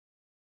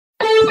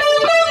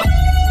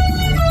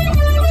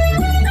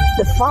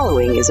The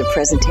following is a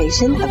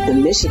presentation of the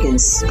Michigan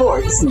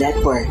Sports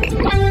Network.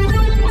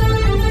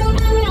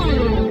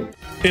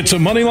 It's a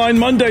Moneyline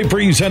Monday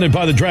presented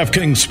by the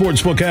DraftKings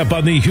Sportsbook app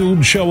on the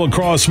huge show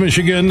across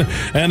Michigan,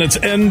 and it's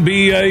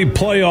NBA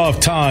playoff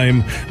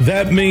time.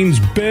 That means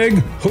big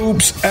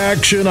hoops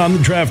action on the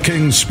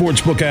DraftKings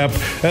Sportsbook app,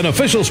 an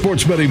official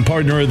sports betting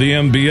partner of the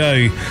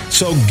NBA.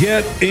 So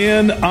get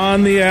in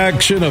on the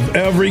action of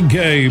every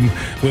game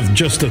with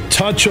just a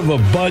touch of a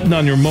button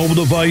on your mobile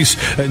device,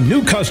 and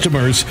new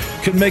customers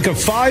can make a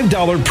 $5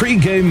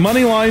 pregame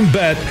Moneyline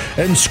bet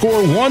and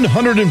score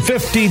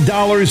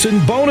 $150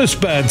 in bonus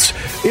bets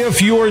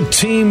if your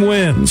team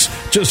wins.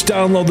 Just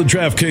download the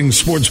DraftKings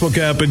Sportsbook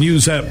app and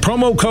use that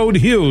promo code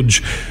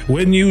HUGE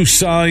when you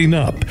sign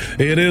up.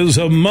 It is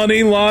a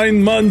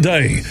Moneyline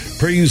Monday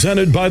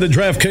presented by the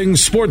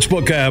DraftKings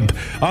Sportsbook app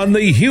on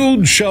the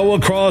huge show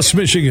across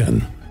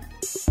Michigan.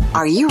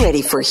 Are you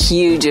ready for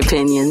huge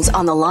opinions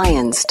on the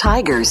Lions,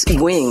 Tigers,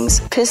 Wings,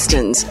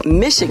 Pistons,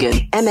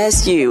 Michigan,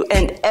 MSU,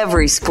 and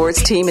every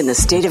sports team in the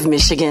state of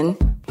Michigan?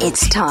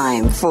 It's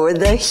time for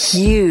The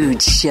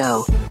Huge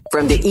Show.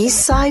 From the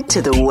east side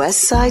to the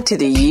west side to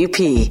the UP,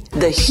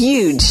 The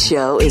Huge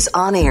Show is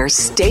on air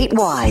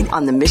statewide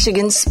on the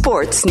Michigan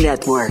Sports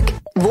Network.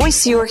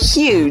 Voice your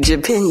huge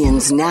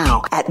opinions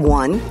now at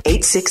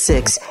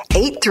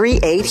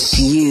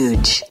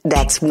 1-866-838-HUGE.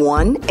 That's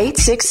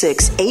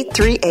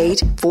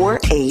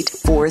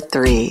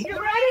 1-866-838-4843.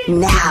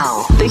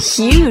 Now, the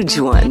huge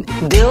one,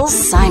 Bill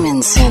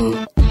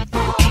Simonson.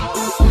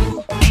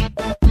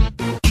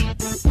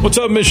 What's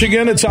up,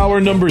 Michigan? It's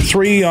hour number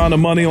 3 on a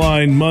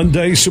Moneyline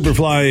Monday.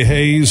 Superfly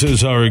Hayes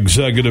is our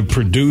executive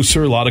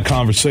producer. A lot of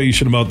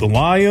conversation about the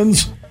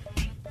Lions.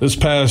 This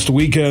past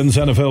weekend's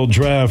NFL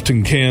draft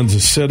in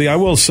Kansas City. I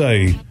will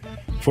say,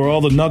 for all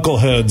the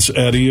knuckleheads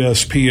at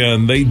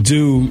ESPN, they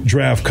do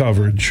draft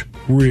coverage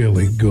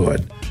really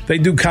good. They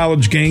do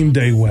College Game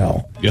Day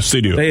well. Yes, they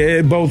do.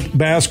 They both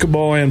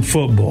basketball and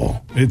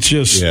football. It's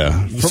just...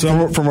 Yeah.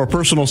 From a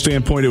personal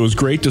standpoint, it was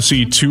great to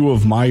see two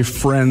of my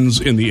friends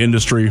in the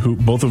industry,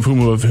 both of whom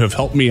have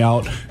helped me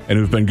out and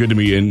who've been good to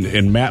me,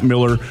 and Matt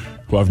Miller,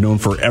 who I've known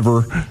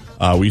forever.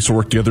 We used to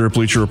work together at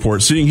Bleacher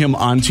Report. Seeing him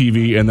on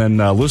TV and then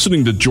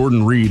listening to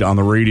Jordan Reed on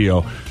the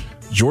radio.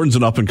 Jordan's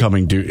an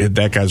up-and-coming dude.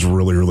 That guy's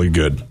really, really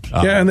good.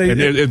 And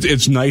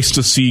it's nice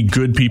to see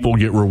good people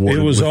get rewarded.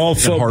 It was all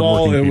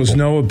football. It was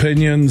no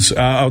opinions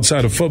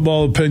outside of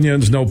football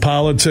opinions, no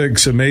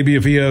politics. And maybe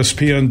if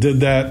ESPN did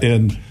that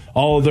in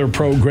all of their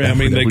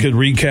programming, they could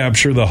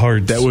recapture the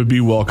hearts. That would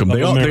be welcome.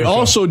 They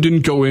also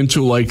didn't go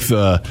into like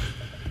the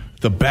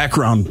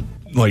background,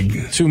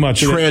 like too much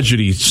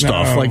tragedy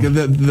stuff, like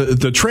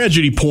the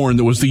tragedy porn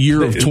that was the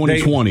year of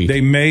 2020.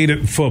 They made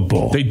it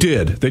football. They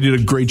did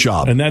a great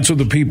job, and that's what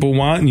the people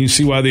want. And you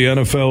see why the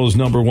NFL is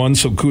number one.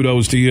 So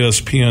kudos to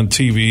ESPN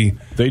TV.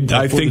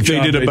 I think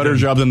they did a better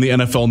job than the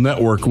NFL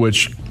Network,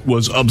 which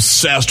was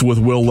obsessed with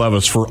Will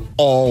Levis for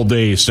all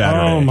day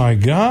Saturday. Oh my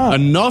God!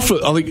 Enough.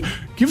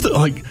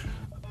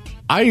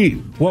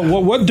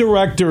 What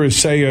director is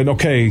saying,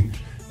 okay,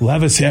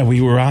 Levis,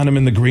 we were on him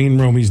in the green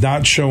room. He's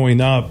not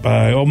showing up.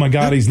 Oh, my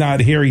God, he's not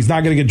here. He's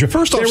not going to get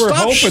drafted.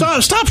 First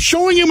off, stop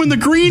showing him in the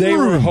green room. They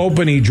were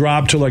hoping he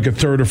dropped to like a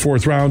third or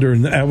fourth rounder,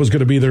 and that was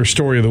going to be their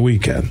story of the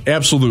weekend.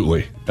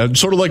 Absolutely.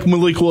 Sort of like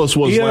Malik Willis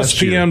was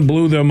last year. ESPN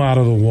blew them out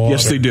of the water.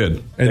 Yes, they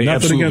did. And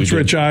nothing against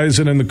Rich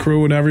Eisen and the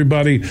crew and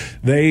everybody.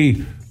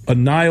 They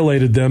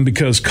annihilated them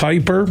because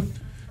Kuiper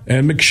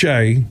and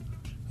McShay,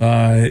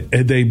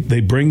 they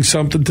bring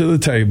something to the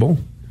table.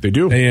 They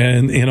do.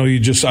 And,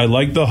 I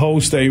like the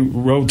host. They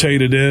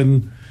rotated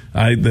in.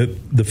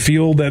 The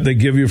feel that they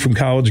give you from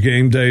College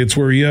Game Day, it's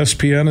where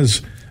ESPN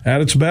is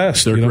at its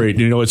best. They're great.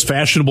 It's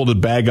fashionable to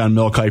bag on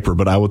Mel Kiper,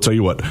 but I will tell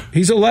you what.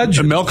 He's a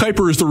legend. Mel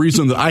Kiper is the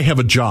reason that I have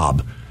a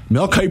job.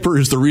 Mel Kiper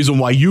is the reason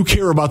why you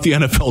care about the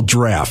NFL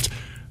draft.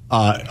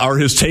 Are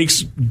his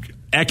takes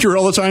accurate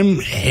all the time?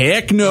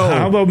 Heck no.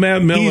 How about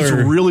Matt Miller? He's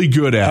really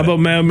good at it. How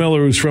about Matt Miller,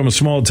 who's from a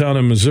small town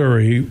in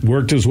Missouri,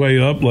 worked his way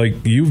up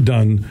like you've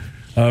done,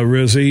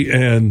 Rizzy,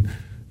 and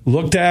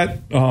looked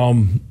at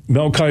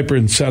Mel Kiper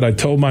and said, I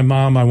told my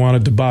mom I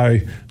wanted to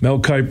buy Mel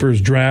Kiper's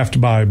draft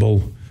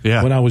Bible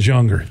when I was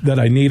younger, that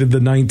I needed the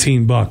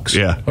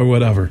 $19 or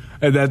whatever.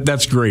 And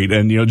that's great.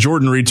 And,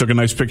 Jordan Reed took a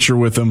nice picture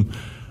with him.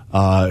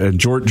 And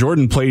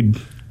Jordan played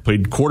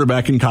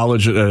quarterback in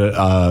college at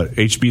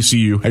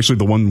HBCU, actually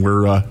the one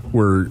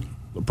where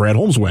Brad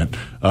Holmes went,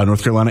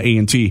 North Carolina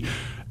A&T.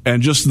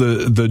 And just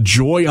the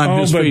joy on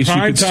his face, you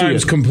could see it.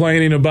 Primetime's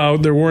complaining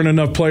about there weren't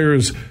enough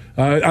players.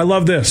 I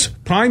love this.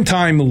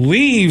 Primetime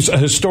leaves a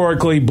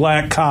historically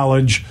black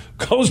college,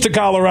 goes to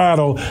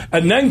Colorado,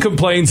 and then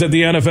complains that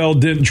the NFL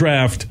didn't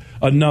draft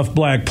enough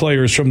black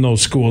players from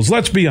those schools.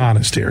 Let's be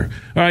honest here.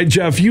 All right,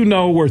 Jeff, you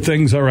know where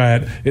things are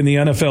at in the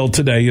NFL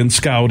today in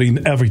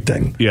scouting,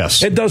 everything.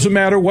 Yes. It doesn't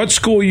matter what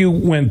school you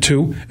went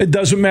to. It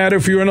doesn't matter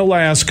if you're in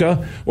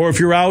Alaska or if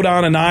you're out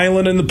on an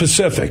island in the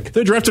Pacific.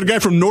 They drafted a guy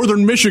from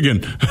northern Michigan.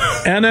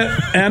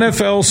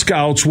 NFL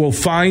scouts will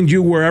find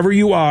you wherever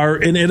you are,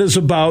 and it is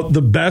about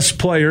the best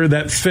player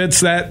that fits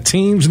that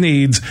team's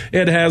needs.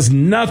 It has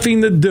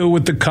nothing to do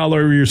with the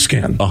color of your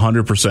skin.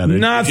 100%.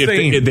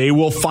 Nothing. They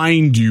will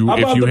find you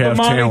if you have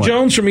Bomani talent.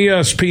 Jones from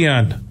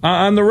ESPN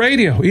on the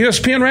radio,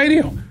 ESPN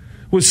radio,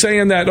 was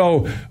saying that,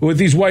 with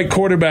these white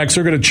quarterbacks,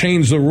 they're going to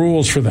change the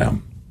rules for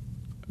them.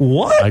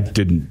 What? I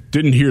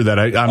didn't hear that.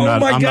 I'm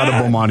not a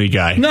Bomani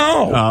guy.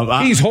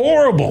 No, he's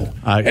horrible.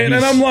 And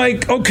I'm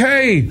like,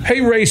 okay, hey,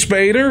 Ray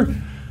Spader,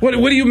 what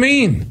do you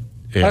mean?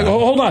 Yeah.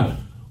 Hold on.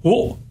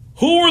 Well,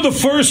 who were the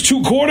first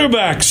 2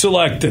 quarterbacks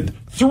selected?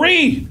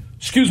 3.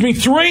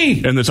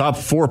 And the top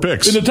 4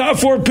 picks. And the top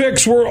 4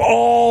 picks were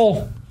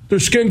all... Their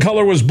skin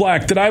color was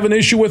black. Did I have an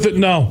issue with it?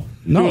 No.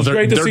 No, it was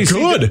great to see.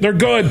 Good. They're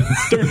good.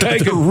 They're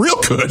taken. They're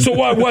real good. So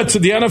what's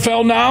the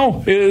NFL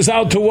now is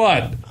out to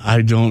what?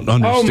 I don't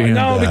understand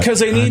that. Because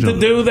they need to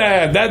do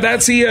that.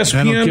 That's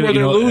ESPN where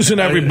they're losing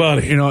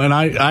everybody. And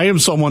I am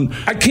someone...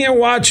 I can't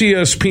watch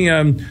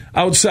ESPN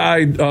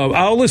outside.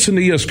 I'll listen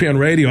to ESPN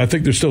radio. I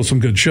think there's still some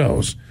good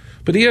shows.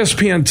 But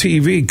ESPN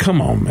TV,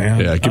 come on, man.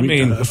 Yeah,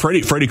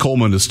 Freddie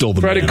Coleman is still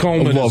the Freddie man.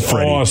 Coleman is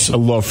awesome. I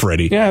love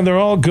Freddie. Yeah, they're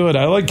all good.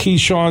 I like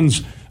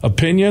Keyshawn's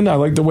opinion. I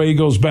like the way he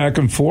goes back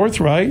and forth,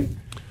 right?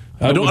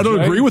 I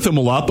don't agree with him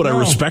a lot, but I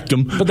respect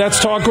him. But that's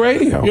talk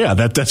radio. Yeah,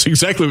 that's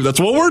what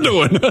we're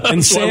doing.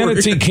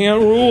 Insanity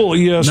can't rule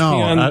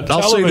ESPN. No,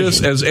 I'll say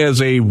this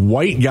as a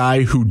white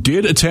guy who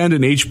did attend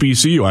an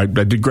HBCU. I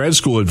did grad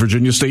school at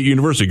Virginia State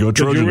University. Go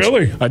Trojans! Did you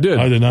really? I did.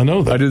 I did not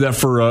know that. I did that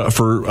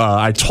for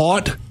I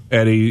taught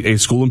at a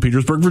school in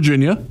Petersburg,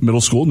 Virginia,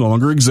 middle school, no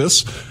longer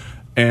exists,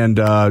 and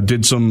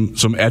did some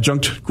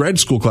adjunct grad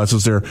school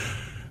classes there.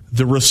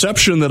 The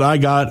reception that I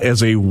got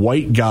as a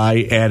white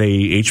guy at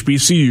a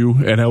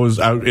HBCU, and I was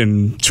out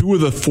in 2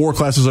 of the 4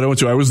 classes that I went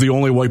to, I was the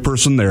only white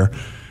person there.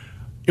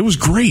 It was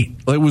great.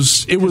 It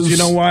was. You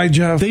know why,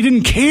 Jeff? They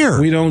didn't care.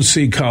 We don't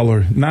see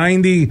color.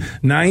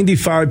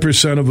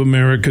 95% of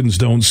Americans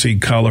don't see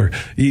color.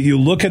 You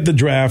look at the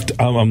draft.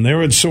 I'm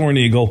there at Soaring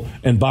Eagle,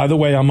 and by the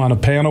way, I'm on a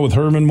panel with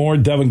Herman Moore,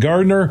 Devin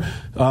Gardner,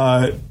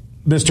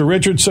 Mr.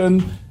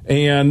 Richardson,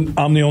 and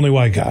I'm the only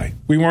white guy.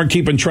 We weren't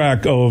keeping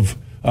track of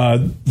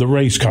the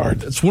race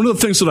card. It's one of the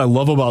things that I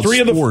love about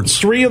sports.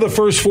 3 of the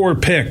first 4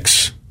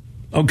 picks.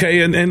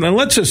 Okay, and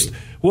let's just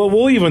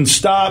we'll even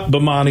stop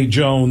Bomani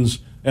Jones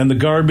and the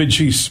garbage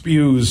he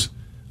spews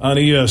on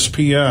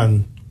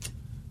ESPN.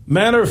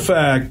 Matter of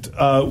fact,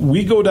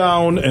 we go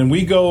down and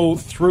we go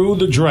through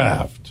the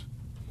draft.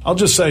 I'll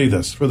just say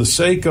this for the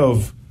sake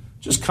of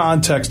just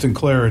context and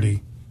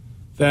clarity,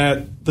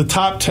 that the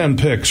top 10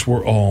 picks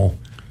were all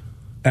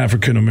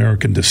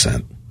African-American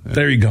descent.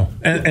 There you go.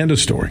 End of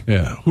story.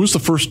 Yeah. Who's the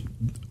first?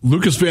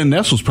 Lucas Van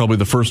Ness was probably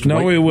the first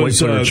white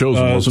player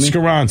chosen, wasn't he?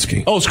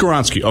 Skoronski. Oh,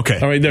 Skoronski. Okay.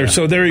 All right, there. Yeah.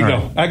 So there you go.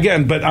 Right.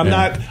 Again, but I'm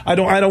not.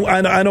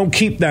 I don't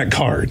keep that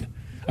card.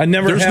 I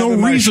never. There's have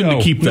no reason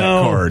to keep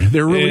that card.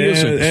 There really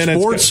isn't. And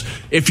sports.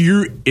 If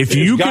you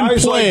can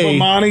guys play, like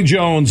Bomani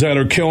Jones that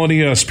are killing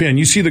ESPN.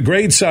 You see the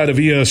great side of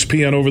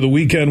ESPN over the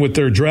weekend with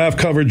their draft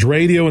coverage,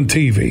 radio and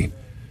TV,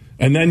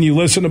 and then you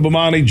listen to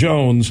Bomani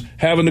Jones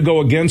having to go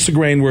against the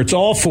grain where it's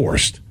all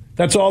forced.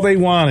 That's all they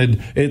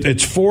wanted.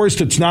 It's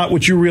forced. It's not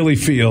what you really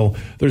feel.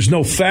 There's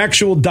no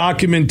factual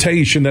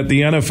documentation that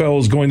the NFL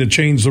is going to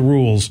change the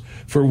rules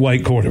for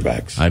white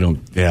quarterbacks. I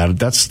don't. Yeah,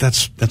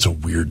 that's a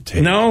weird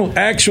take. No,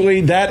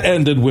 actually, that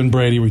ended when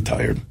Brady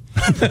retired.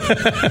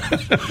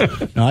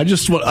 No, I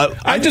just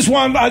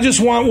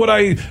want what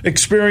I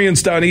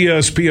experienced on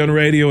ESPN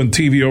radio and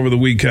TV over the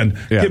weekend.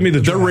 Yeah. Give me the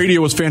Their drive.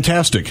 radio was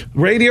fantastic.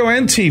 Radio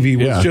and TV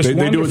was just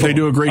wonderful. They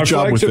do a great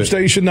job with it. Our flagship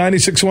station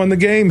 96.1 The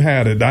Game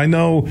had it. I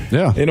know.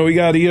 Yeah. We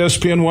got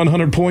ESPN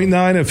 100.9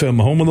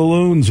 FM, home of the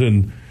Loons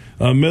in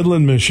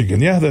Midland, Michigan.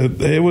 Yeah,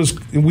 it was.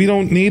 We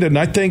don't need it, and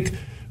I think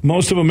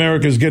most of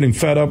America is getting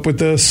fed up with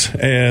this,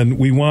 and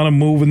we want to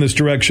move in this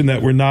direction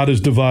that we're not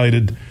as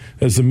divided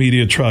as the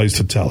media tries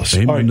to tell us.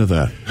 Amen to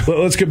that.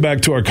 Let's get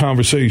back to our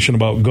conversation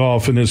about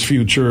golf and his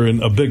future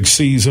and a big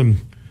season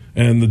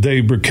and the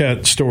Dave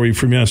Burkett story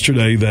from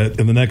yesterday that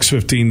in the next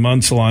 15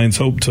 months, the Lions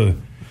hope to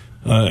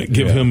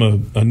give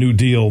him a new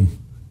deal.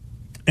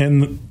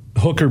 And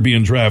Hooker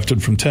being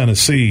drafted from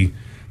Tennessee,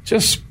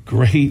 just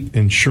great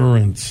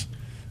insurance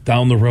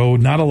down the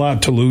road. Not a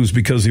lot to lose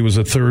because he was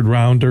a third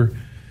rounder.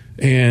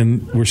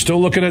 And we're still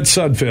looking at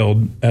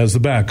Sudfeld as the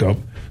backup.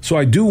 So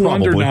I do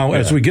wonder now,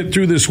 as we get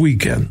through this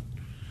weekend,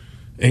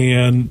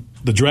 and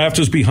the draft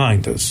is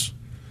behind us,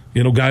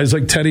 guys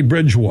like Teddy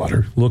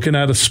Bridgewater looking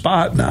at a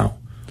spot now,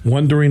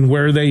 wondering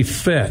where they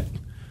fit.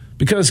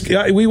 Because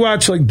we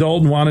watched like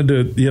Dalton wanted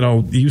to,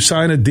 you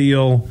sign a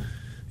deal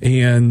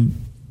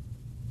and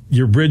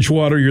you're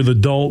Bridgewater, you're the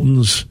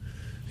Daltons,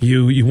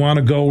 You want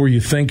to go where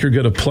you think you're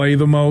going to play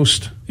the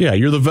most. Yeah,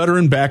 you're the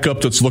veteran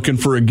backup that's looking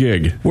for a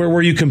gig.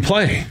 Where you can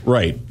play.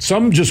 Right.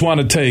 Some just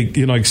want to take,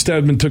 like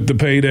Stedman took the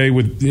payday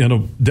with,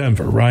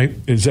 Denver, right?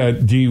 Is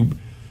that, do you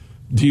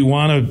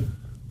want to...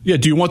 Yeah,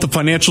 do you want the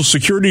financial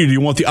security or do you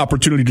want the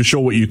opportunity to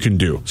show what you can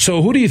do?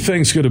 So who do you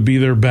think is going to be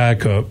their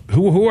backup?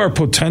 Who are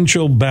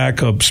potential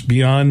backups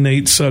beyond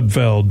Nate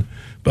Sudfeld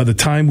by the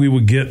time we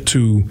would get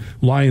to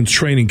Lions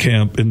training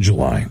camp in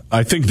July?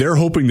 I think they're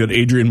hoping that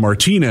Adrian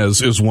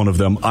Martinez is one of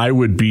them. I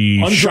would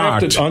be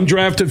shocked.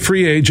 Undrafted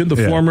free agent,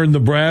 the former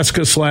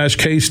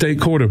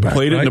Nebraska/K-State quarterback.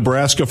 Played at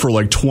Nebraska for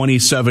like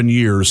 27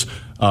 years,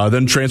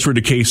 then transferred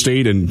to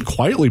K-State and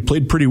quietly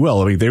played pretty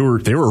well. I mean, they were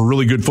a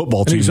really good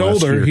football team. And he's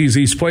last older. year.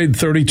 He's played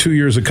 32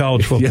 years of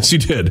college football. Yes, he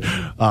did.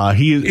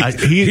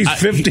 He's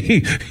 50.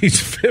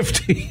 He's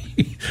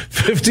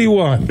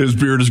 51. His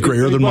beard is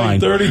grayer than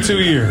mine.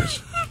 32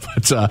 years.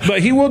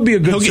 But he will be a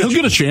good. He'll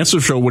get a chance to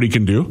show what he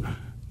can do,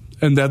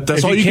 and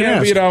that's all you can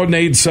ask. If he can't beat out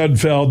Nate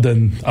Sudfeld,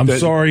 then I'm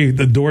sorry,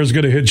 the door's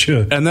going to hit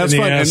you, and that's in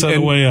the fine. ass on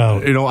the way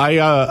out.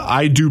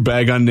 I do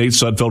bag on Nate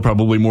Sudfeld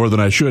probably more than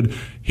I should.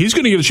 He's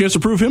going to get a chance to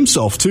prove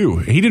himself too.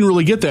 He didn't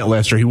really get that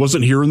last year. He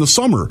wasn't here in the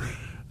summer.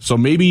 So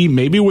maybe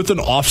with an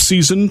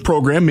off-season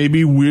program,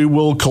 maybe we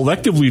will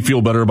collectively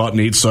feel better about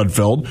Nate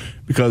Sudfeld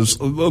because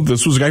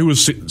this was a guy who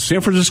was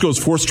San Francisco's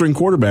fourth-string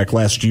quarterback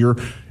last year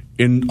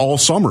in all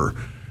summer.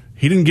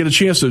 He didn't get a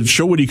chance to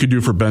show what he could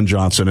do for Ben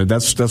Johnson, and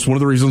that's one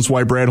of the reasons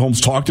why Brad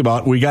Holmes talked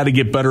about we got to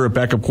get better at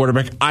backup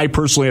quarterback. I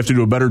personally have to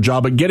do a better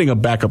job at getting a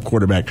backup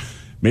quarterback.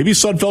 Maybe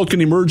Sudfeld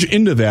can emerge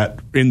into that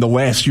in the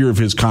last year of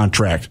his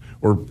contract,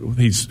 or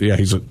he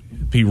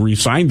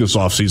re-signed this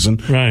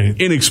offseason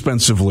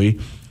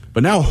inexpensively.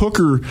 But now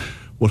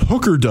what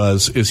Hooker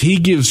does is he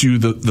gives you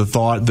the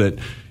thought that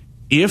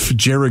if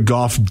Jared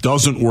Goff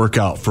doesn't work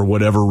out for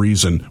whatever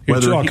reason,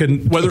 whether a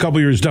couple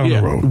years down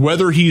the road,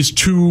 whether he's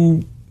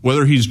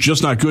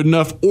just not good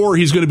enough or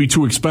he's going to be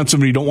too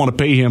expensive and you don't want to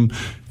pay him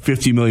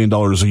 $50 million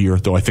a year,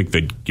 though I think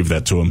they'd give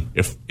that to him.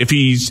 If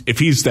he's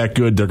that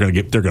good, they're going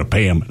to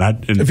pay him.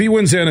 If he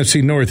wins the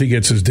NFC North, he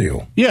gets his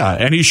deal. Yeah,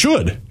 and he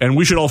should. And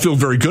we should all feel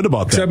very good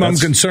about that. Except I'm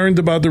concerned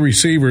about the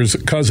receivers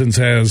Cousins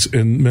has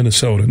in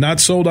Minnesota. Not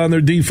sold on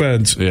their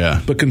defense,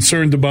 but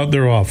concerned about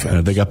their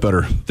offense. They got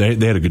better. They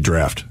had a good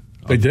draft.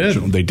 They did.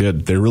 They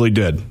did. They really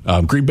did.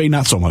 Green Bay,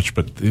 not so much,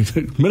 but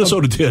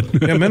Minnesota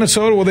did. Yeah,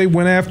 Minnesota, well, they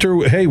went after,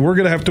 hey, we're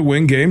going to have to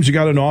win games. You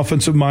got an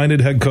offensive-minded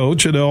head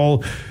coach. It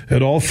all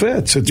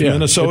fits. It's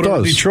Minnesota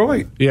or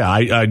Detroit. Yeah,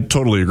 I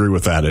totally agree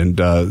with that. And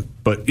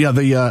but, yeah,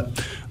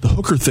 the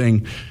Hooker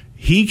thing,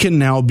 he can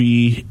now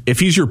be, if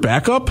he's your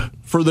backup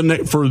for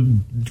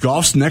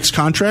Goff's next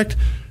contract,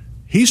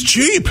 he's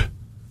cheap.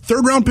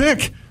 Third-round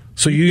pick.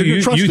 So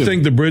you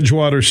think the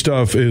Bridgewater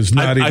stuff is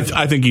not even...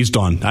 I think he's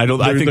done.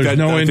 There's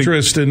no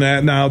interest in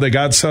that now. They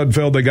got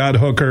Sudfeld. They got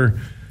Hooker.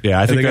 Yeah,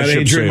 I think they got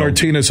Adrian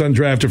Martinez,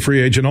 undrafted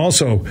free agent.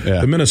 Also,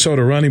 the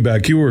Minnesota running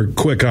back. You were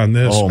quick on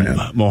this, man.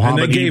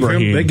 Mohamed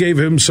Ibrahim. They gave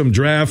him some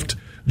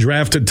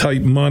drafted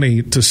type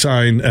money to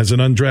sign as an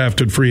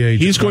undrafted free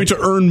agent. He's going to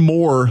earn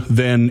more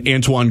than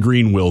Antoine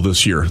Green will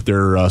this year,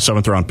 their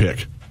seventh-round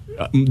pick.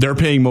 They're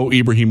paying Mo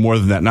Ibrahim more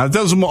than that. Now, it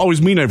doesn't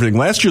always mean everything.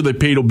 Last year, they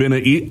paid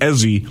Obinna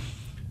Eze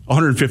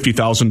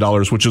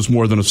 $150,000, which is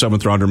more than a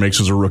seventh rounder makes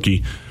as a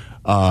rookie,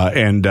 or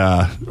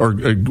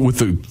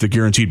with the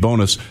guaranteed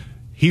bonus.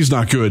 He's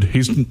not good.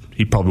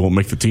 He probably won't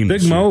make the team.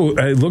 Big Mo,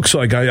 it looks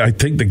like I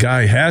think the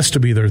guy has to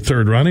be their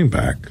third running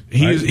back.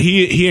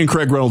 He and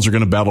Craig Reynolds are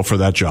going to battle for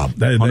that job.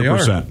 100%. They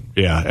are.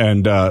 Yeah,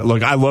 and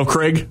look, I love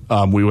Craig.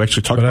 We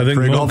actually talked about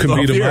Craig. Mo can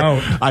beat him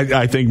out.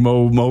 I think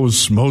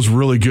Mo's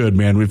really good,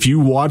 man. If you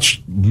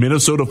watch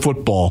Minnesota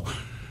football,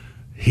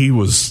 he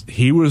was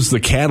the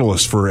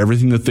catalyst for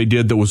everything that they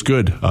did that was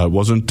good.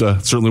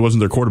 Certainly wasn't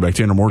their quarterback,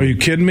 Tanner Morgan. Are you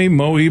kidding me?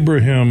 Mo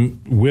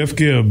Ibrahim with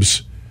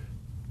Gibbs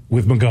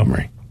with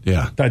Montgomery.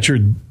 Yeah. That's your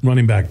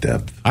running back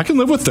depth. I can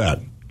live with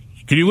that.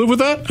 Can you live with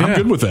that? Yeah. I'm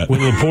good with that.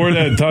 With Laporte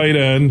at tight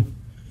end,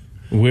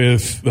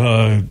 with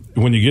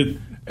when you get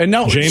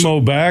J-Mo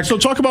back. So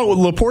talk about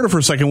Laporta for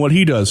a second, what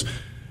he does.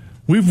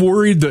 We've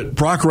worried that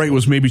Brock Wright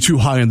was maybe too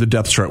high in the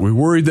depth chart. We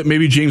worried that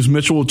maybe James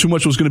Mitchell, too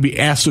much was going to be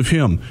asked of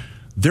him.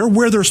 They're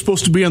where they're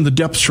supposed to be on the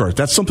depth chart.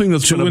 That's something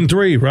that's 2 and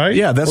 3, right?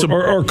 Yeah, that's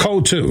or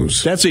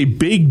co-twos. That's a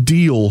big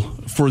deal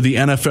for the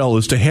NFL,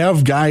 is to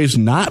have guys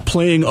not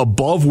playing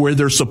above where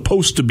they're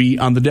supposed to be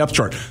on the depth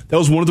chart. That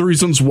was one of the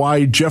reasons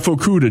why Jeff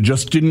Okudah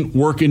just didn't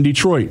work in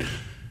Detroit.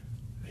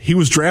 He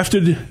was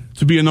drafted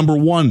to be a number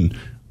 1.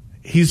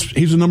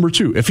 He's a number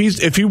 2. If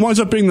he winds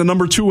up being the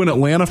number 2 in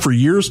Atlanta for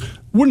years,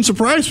 wouldn't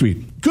surprise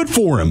me. Good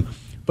for him.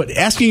 But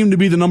asking him to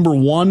be the number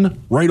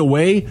 1 right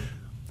away,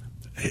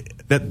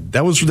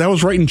 that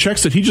was writing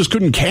checks that he just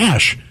couldn't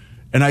cash.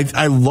 And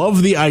I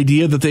love the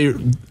idea that they,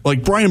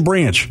 like Brian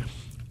Branch,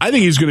 I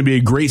think he's going to be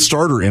a great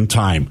starter in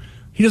time.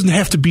 He doesn't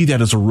have to be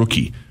that as a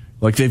rookie.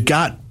 Like, they've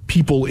got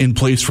people in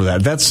place for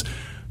that. That's,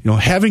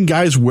 having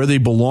guys where they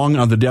belong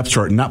on the depth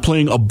chart and not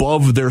playing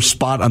above their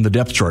spot on the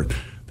depth chart.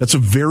 That's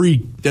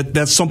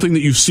that's something that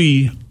you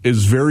see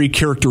is very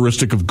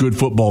characteristic of good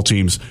football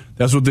teams.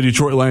 That's what the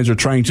Detroit Lions are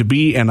trying to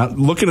be. And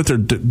looking at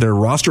their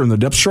roster and the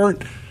depth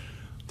chart,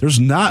 there's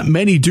not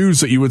many dudes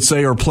that you would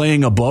say are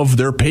playing above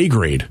their pay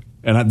grade,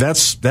 and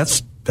that's a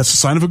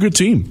sign of a good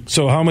team.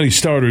 So, how many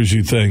starters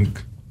you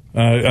think?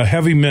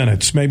 Heavy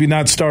minutes, maybe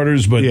not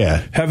starters, but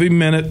heavy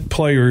minute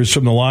players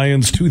from the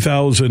Lions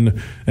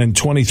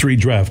 2023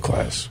 draft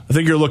class. I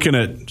think you're looking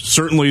at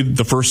certainly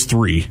the first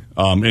three,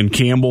 and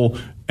Campbell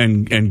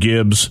and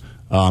Gibbs.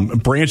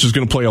 Branch is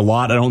going to play a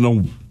lot. I don't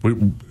know.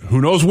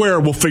 Who knows where?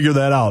 We'll figure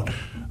that out.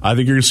 I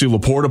think you're going to see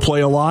Laporta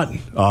play a lot,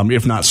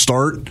 if not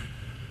start.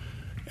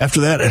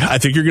 After that, I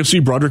think you're going to see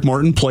Broderick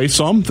Martin play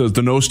some,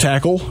 the nose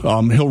tackle.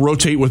 He'll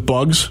rotate with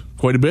Bugs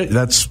quite a bit.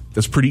 That's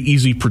pretty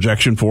easy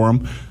projection for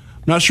him.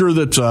 I'm not sure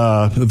that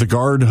the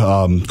guard,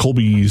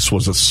 Colby's,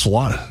 was it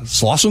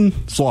Slauson?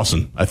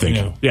 Slauson, I think.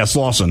 Yeah,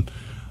 Slauson.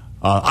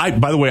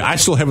 By the way, I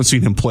still haven't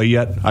seen him play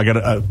yet. I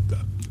got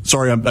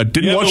sorry, I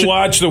didn't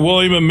watch the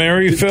William and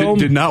Mary film.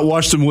 Did not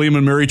watch the William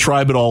and Mary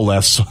Tribe at all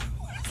last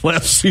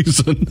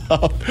season.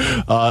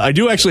 I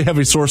do actually have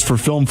a source for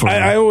film for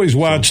him. I always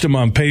watched him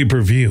on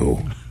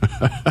pay-per-view.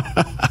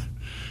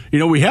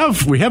 We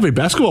have a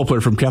basketball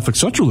player from Catholic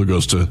Central who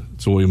goes to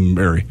William and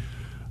Mary.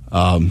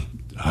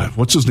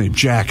 What's his name?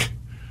 Jack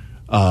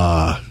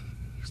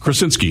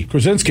Krasinski.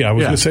 Krasinski, I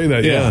was going to say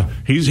that. Yeah,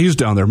 he's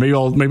down there. Maybe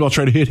I'll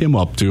try to hit him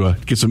up to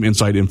get some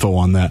inside info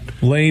on that.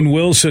 Lane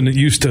Wilson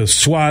used to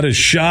swat his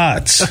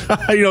shots.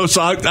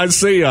 So I'd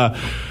say I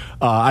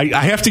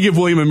have to give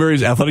William and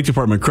Mary's athletic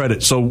department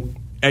credit. So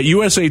at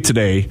USA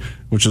Today,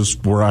 which is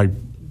where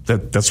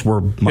that's where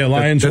my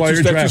Lions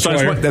Wire, that's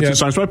who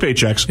signs my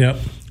paychecks. Yep.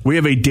 We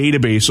have a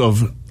database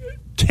of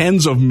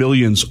tens of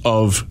millions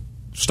of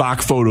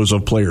stock photos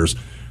of players.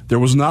 There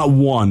was not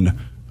one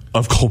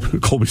of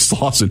Colby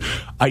Slauson.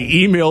 I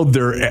emailed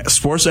their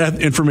sports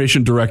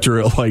information director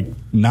at like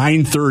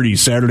 9:30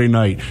 Saturday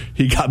night.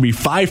 He got me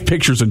 5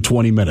 pictures in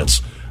 20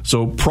 minutes.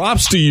 So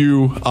props to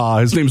you.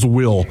 His name's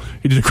Will.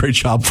 He did a great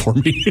job for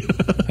me.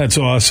 That's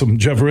awesome.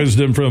 Jeff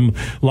Risdon from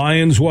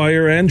Lions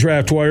Wire and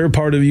Draft Wire,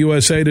 part of the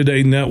USA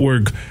Today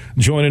Network,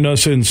 joining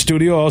us in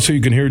studio. Also,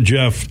 you can hear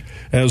Jeff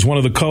as one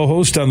of the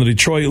co-hosts on the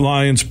Detroit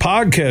Lions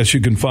podcast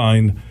you can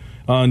find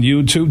on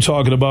YouTube,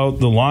 talking about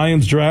the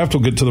Lions draft.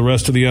 We'll get to the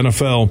rest of the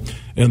NFL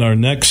in our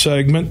next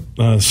segment.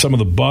 Some of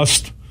the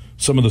bust,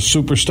 some of the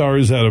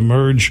superstars that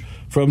emerge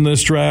from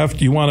this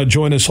draft. You want to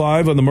join us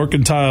live on the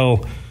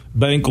Mercantile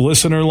Bank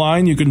listener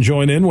line? You can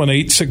join in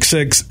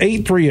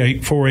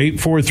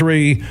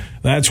 1-866-838-4843.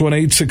 That's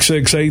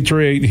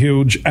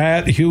 1-866-838-HUGE,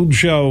 at Huge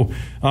Show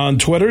on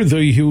Twitter,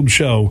 The Huge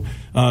Show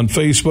on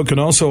Facebook, and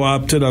also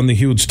opt in on the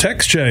Huge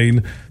text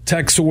chain.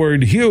 Text the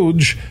word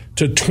HUGE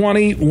to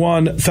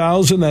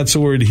 21,000. That's the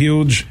word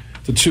HUGE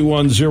to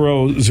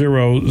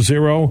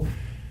 21000.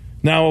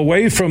 Now,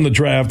 away from the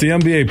draft, the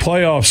NBA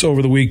playoffs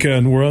over the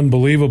weekend were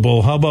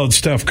unbelievable. How about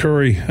Steph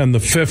Curry and the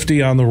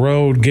 50 on the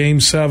road, Game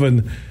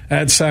 7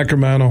 at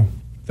Sacramento?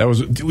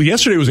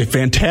 Yesterday was a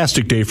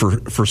fantastic day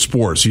for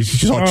sports. You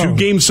saw 2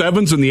 Game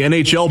 7s in the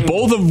NHL,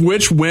 both of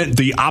which went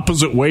the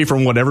opposite way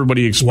from what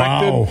everybody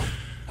expected. Wow.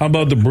 How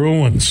about the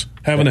Bruins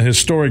having a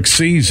historic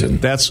season?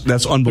 That's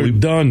unbelievable. They're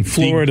done.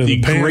 Florida,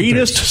 the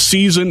greatest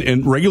season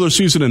in regular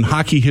season in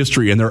hockey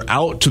history, and they're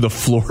out to the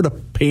Florida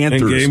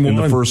Panthers in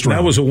the first round.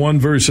 That was a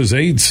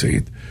 1-8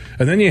 seed.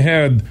 And then you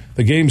had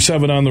the Game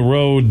 7 on the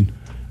road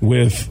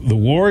with the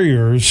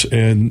Warriors,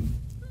 and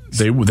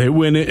they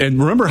win it. And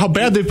remember how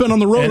bad they've been on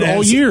the road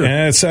all year.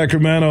 At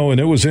Sacramento, and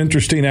it was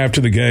interesting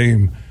after the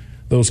game.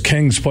 Those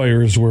Kings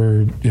players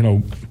were,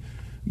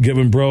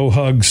 giving bro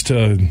hugs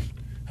to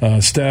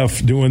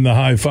Steph, doing the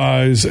high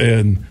fives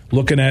and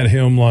looking at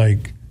him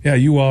like, yeah,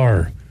 you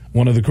are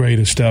one of the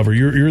greatest ever.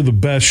 You're the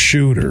best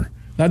shooter.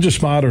 Not just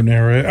modern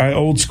era.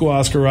 Old school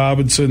Oscar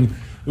Robertson.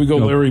 We go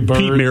Larry Bird.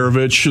 Pete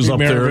Maravich is up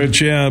there.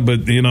 Yeah,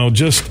 but,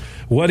 just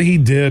what he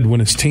did when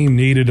his team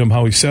needed him,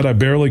 how he said, I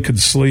barely could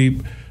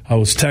sleep. I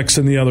was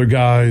texting the other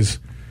guys.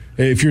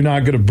 If you're not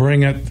going to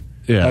bring it,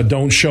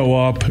 don't show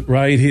up,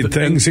 right?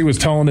 Things he was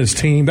telling his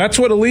team. That's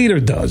what a leader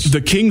does.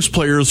 The Kings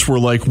players were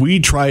like, we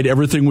tried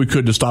everything we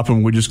could to stop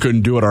him. We just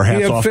couldn't do it. Our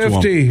hats off to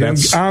him.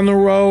 50 on the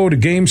road,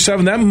 Game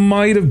 7. That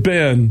might have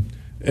been,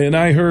 and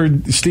I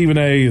heard Stephen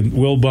A. and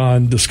Will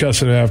Bond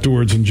discuss it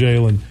afterwards, and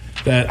Jalen,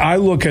 that I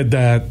look at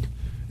that,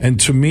 and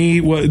to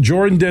me, what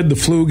Jordan did the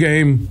flu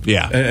game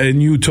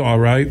in Utah,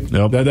 right?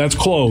 Yep. That's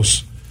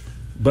close.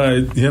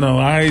 But,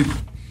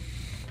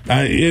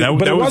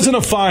 it wasn't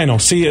a final.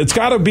 See, it's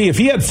got to be, if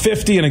he had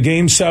 50 in a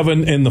Game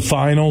 7 in the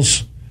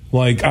finals,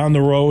 like on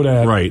the road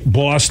at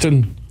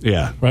Boston,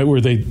 right,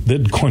 where they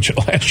did clinch it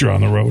last year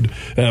on the road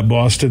at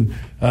Boston,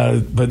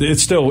 but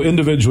it's still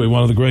individually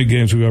one of the great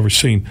games we've ever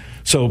seen.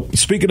 So,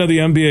 speaking of the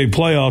NBA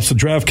playoffs, the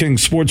DraftKings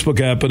Sportsbook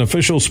app, an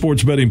official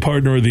sports betting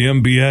partner of the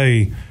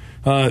NBA,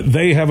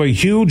 they have a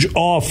huge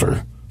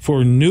offer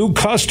for new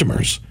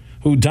customers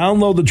who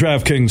download the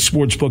DraftKings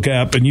Sportsbook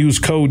app and use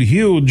code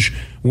HUGE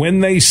when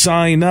they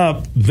sign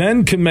up,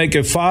 then can make a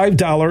 $5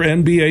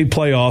 NBA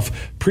playoff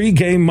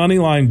pregame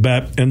moneyline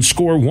bet and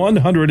score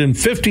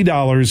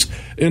 $150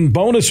 in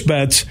bonus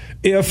bets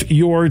if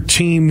your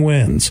team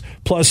wins.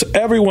 Plus,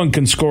 everyone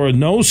can score a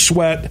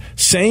no-sweat,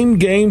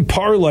 same-game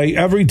parlay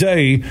every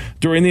day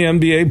during the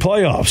NBA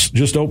playoffs.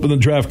 Just open the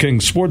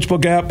DraftKings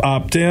Sportsbook app,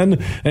 opt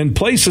in, and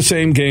place the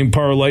same-game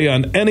parlay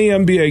on any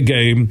NBA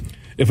game.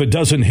 If it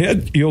doesn't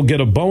hit, you'll get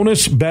a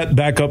bonus bet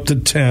back up to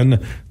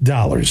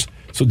 $10.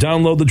 So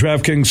download the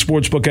DraftKings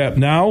Sportsbook app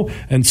now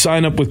and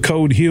sign up with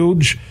code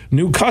HUGE.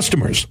 New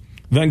customers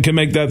then can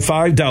make that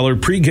 $5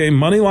 pregame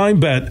moneyline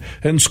bet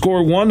and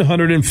score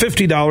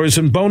 $150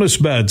 in bonus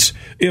bets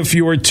if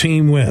your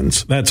team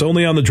wins. That's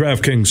only on the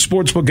DraftKings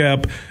Sportsbook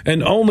app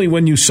and only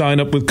when you sign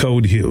up with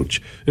code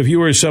HUGE. If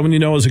you or someone you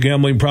know has a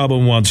gambling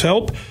problem and wants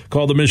help,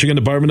 call the Michigan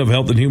Department of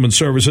Health and Human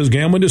Services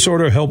Gambling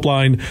Disorder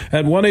Helpline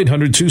at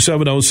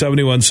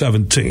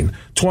 1-800-270-7117.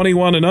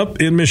 21 and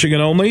up in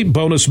Michigan only.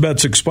 Bonus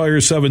bets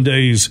expire 7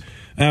 days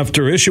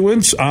after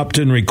issuance.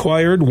 Opt-in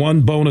required.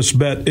 One bonus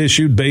bet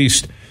issued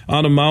based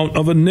on amount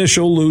of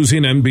initial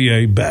losing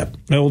NBA bet.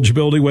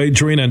 Eligibility,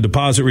 wagering, and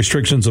deposit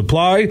restrictions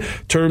apply.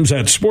 Terms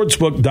at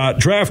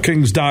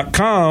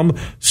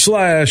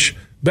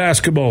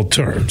sportsbook.draftkings.com/basketball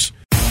terms.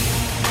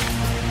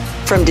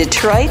 From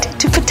Detroit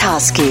to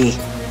Petoskey,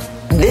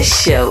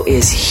 this show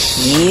is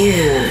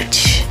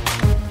huge.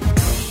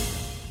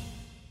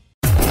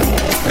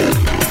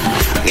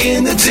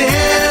 In the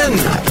Den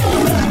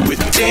with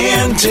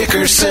Dan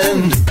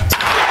Dickerson.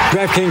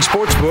 DraftKings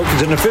Sportsbook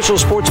is an official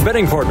sports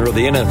betting partner of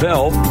the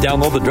NFL.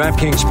 Download the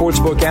DraftKings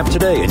Sportsbook app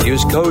today and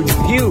use code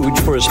HUGE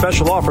for a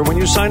special offer when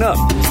you sign up.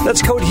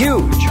 That's code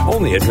HUGE,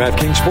 only at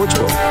DraftKings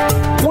Sportsbook.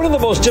 One of the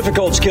most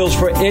difficult skills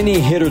for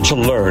any hitter to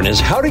learn is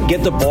how to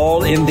get the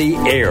ball in the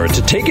air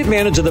to take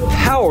advantage of the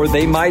power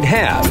they might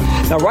have.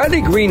 Now,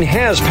 Riley Green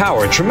has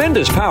power,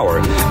 tremendous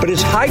power, but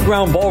his high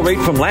ground ball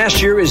rate from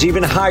last year is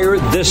even higher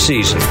this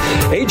season.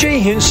 A.J.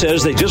 Hinch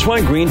says they just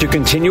want Green to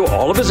continue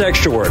all of his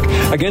extra work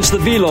against the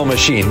velo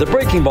machine, the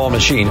breaking ball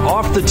machine,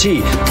 off the tee,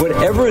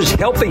 whatever is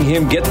helping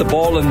him get the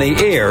ball in the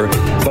air,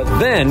 but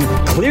then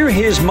clear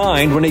his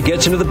mind when he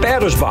gets into the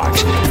batter's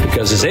box.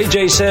 Because as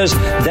AJ says,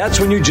 that's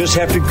when you just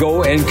have to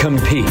go and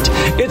compete.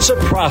 It's a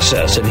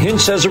process, and Hinch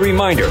says a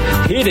reminder,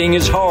 hitting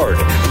is hard.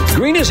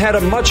 Green has had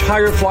a much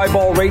higher fly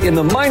ball rate in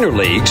the minor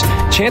leagues.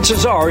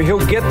 Chances are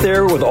he'll get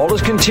there with all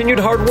his continued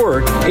hard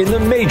work in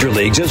the major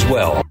leagues as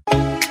well.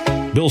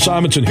 Bill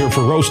Simonson here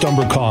for Roast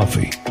Umber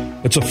Coffee.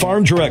 It's a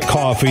farm direct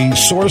coffee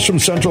sourced from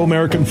Central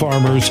American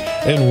farmers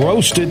and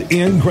roasted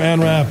in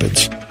Grand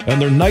Rapids.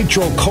 And their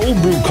Nitro Cold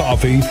Brew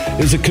coffee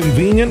is a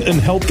convenient and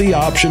healthy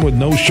option with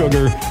no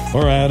sugar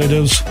or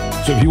additives.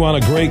 So if you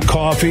want a great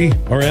coffee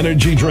or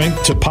energy drink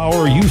to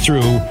power you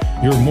through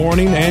your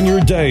morning and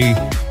your day,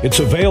 it's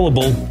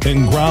available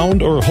in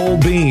ground or whole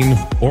bean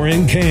or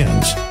in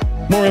cans.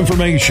 More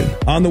information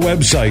on the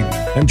website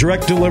and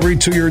direct delivery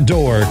to your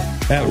door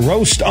at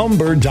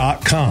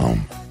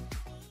roastumber.com.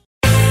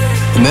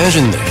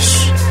 Imagine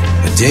this,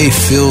 a day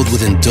filled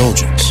with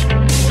indulgence,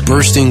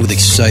 bursting with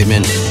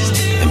excitement,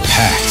 and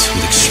packed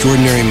with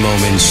extraordinary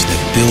moments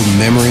that build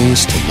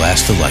memories to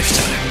last a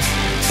lifetime.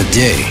 A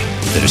day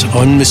that is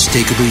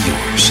unmistakably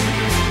yours,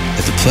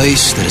 at the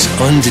place that is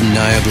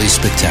undeniably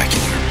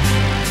spectacular.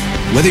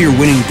 Whether you're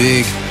winning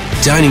big,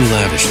 dining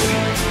lavishly,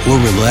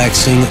 or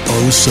relaxing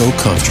oh so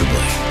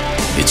comfortably,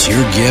 it's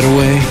your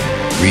getaway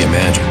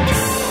reimagined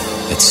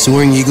at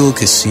Soaring Eagle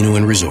Casino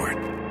and Resort.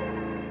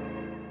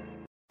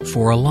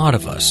 For a lot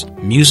of us,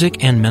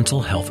 music and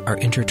mental health are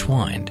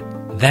intertwined.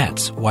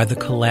 That's why the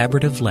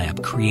Collaborative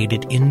Lab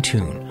created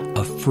InTune,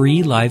 a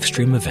free live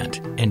stream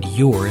event, and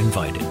you're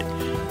invited.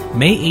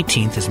 May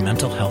 18th is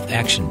Mental Health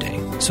Action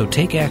Day, so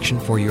take action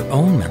for your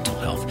own mental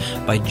health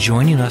by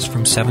joining us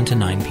from 7 to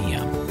 9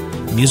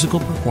 p.m. Musical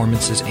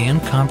performances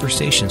and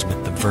conversations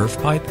with the Verve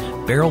Pipe,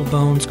 Barrel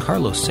Bones,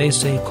 Carlos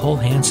Sese, Cole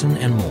Hansen,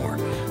 and more.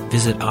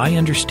 Visit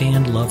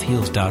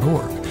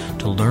IUnderstandLoveHeals.org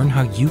to learn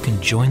how you can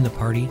join the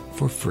party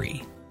for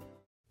free.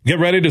 Get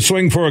ready to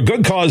swing for a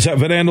good cause at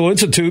Van Andel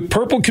Institute,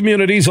 Purple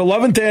Community's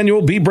 11th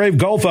annual Be Brave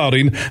golf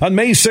outing on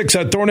May 6th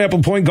at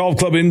Thornapple Point Golf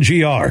Club in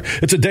GR.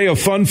 It's a day of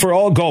fun for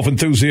all golf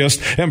enthusiasts,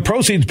 and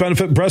proceeds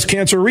benefit breast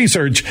cancer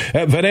research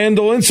at Van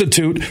Andel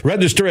Institute.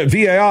 Register at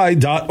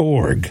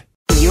vai.org.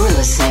 You're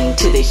listening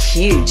to The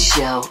Huge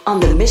Show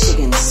on the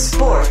Michigan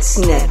Sports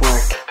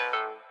Network.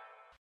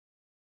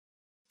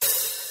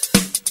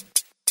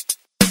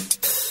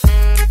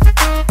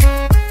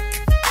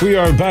 We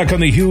are back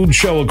on The Huge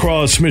Show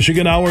across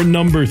Michigan, hour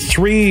number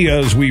 3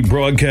 as we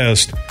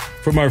broadcast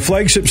from our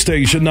flagship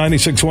station,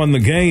 96.1 The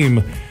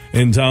Game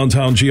in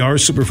downtown GR.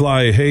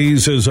 Superfly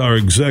Hayes is our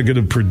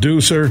executive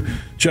producer.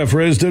 Jeff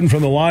Risdon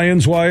from the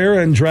Lions Wire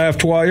and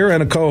Draft Wire,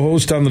 and a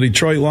co-host on the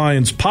Detroit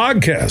Lions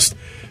podcast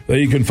that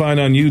you can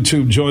find on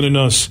YouTube, joining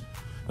us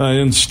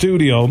in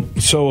studio.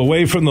 So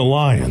away from the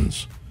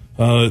Lions,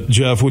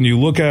 Jeff, when you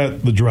look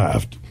at the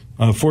draft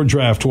for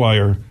Draft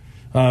Wire,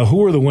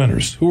 who are the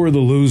winners? Who are the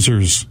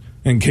losers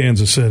in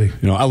Kansas City.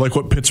 I like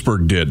what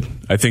Pittsburgh did.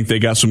 I think they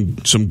got some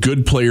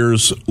good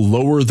players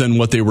lower than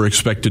what they were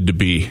expected to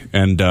be.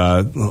 And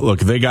look,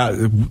 they got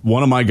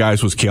one of my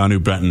guys was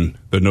Keanu Benton,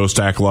 the nose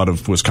tackle out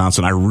of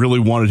Wisconsin. I really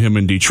wanted him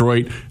in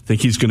Detroit. I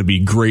think he's going to be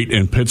great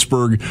in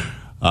Pittsburgh.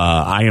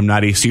 I am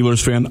not a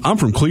Steelers fan. I'm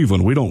from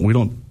Cleveland. We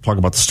don't talk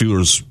about the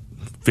Steelers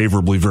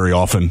favorably very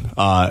often.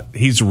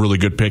 He's a really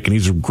good pick, and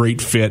he's a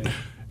great fit.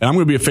 And I'm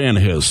going to be a fan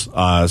of his.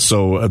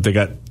 So they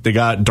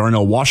got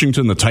Darnell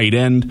Washington, the tight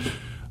end.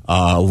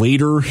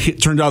 Later,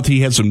 it turned out that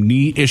he had some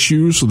knee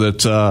issues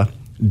that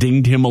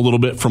dinged him a little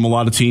bit from a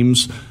lot of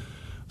teams.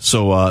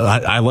 So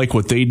I like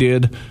what they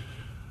did.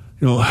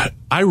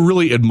 I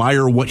really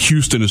admire what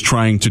Houston is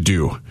trying to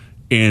do.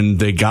 And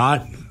they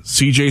got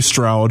C.J.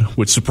 Stroud,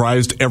 which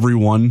surprised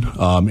everyone,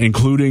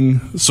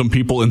 including some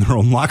people in their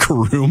own locker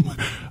room.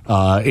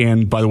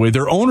 And by the way,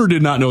 their owner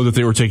did not know that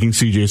they were taking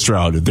C.J.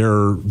 Stroud.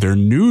 Their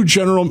new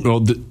general,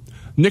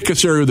 Nick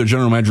Caserio, their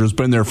general manager, has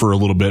been there for a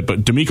little bit,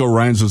 but D'Amico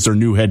Ryans is their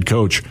new head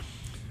coach.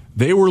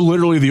 They were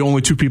literally the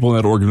only two people in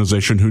that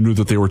organization who knew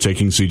that they were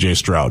taking C.J.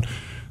 Stroud.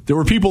 There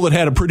were people that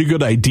had a pretty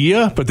good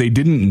idea, but they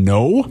didn't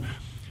know.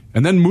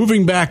 And then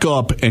moving back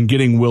up and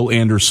getting Will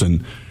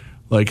Anderson,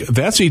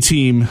 that's a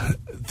team.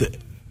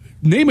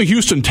 Name a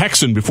Houston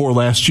Texan before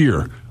last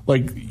year.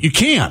 You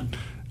can't,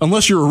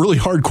 unless you're a really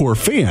hardcore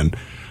fan.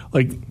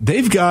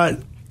 They've got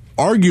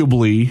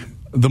arguably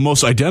the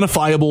most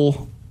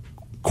identifiable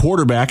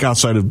quarterback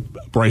outside of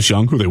Bryce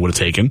Young, who they would have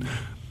taken.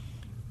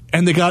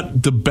 And they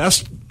got the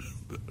best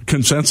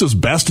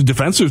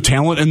defensive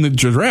talent in the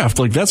draft.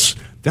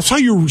 That's how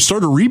you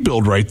start a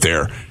rebuild right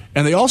there.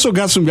 And they also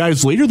got some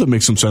guys later that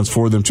make some sense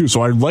for them, too.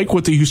 So I like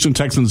what the Houston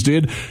Texans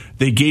did.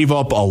 They gave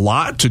up a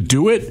lot to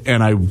do it,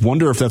 and I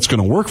wonder if that's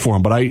going to work for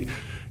them. But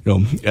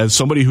as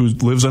somebody who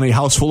lives in a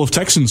house full of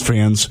Texans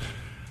fans,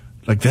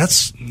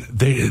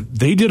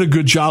 they did a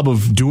good job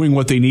of doing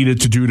what they needed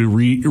to do to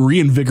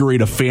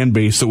reinvigorate a fan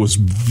base that was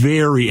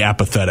very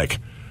apathetic.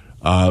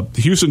 The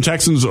Houston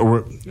Texans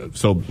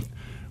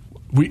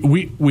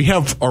we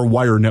have our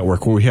Wire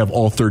network where we have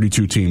all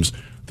 32 teams.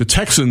 The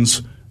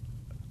Texans,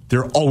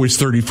 they're always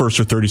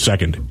 31st or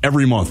 32nd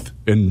every month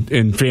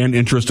in fan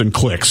interest and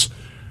clicks.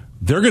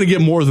 They're going to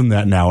get more than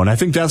that now, and I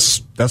think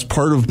that's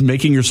part of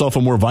making yourself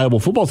a more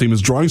viable football team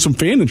is drawing some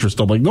fan interest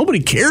up.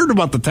 Nobody cared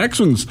about the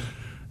Texans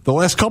the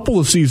last couple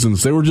of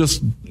seasons. They were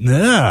just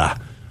They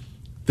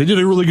did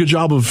a really good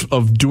job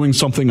of doing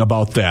something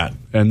about that,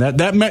 and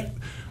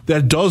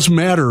that does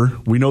matter.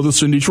 We know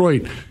this in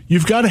Detroit.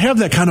 You've got to have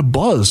that kind of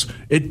buzz.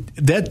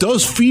 That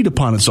does feed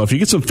upon itself. You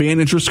get some fan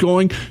interest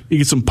going. You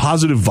get some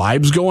positive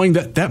vibes going.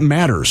 That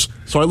matters.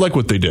 So I like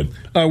what they did.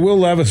 Will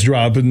Levis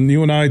drop, and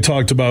you and I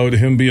talked about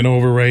him being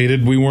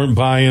overrated. We weren't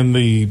buying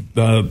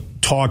the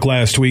talk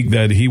last week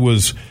that he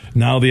was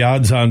now the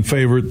odds-on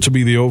favorite to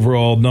be the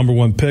overall number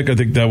one pick. I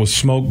think that was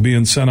smoke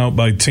being sent out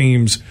by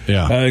teams,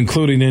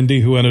 including Indy,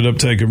 who ended up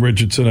taking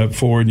Richardson at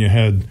 4, and you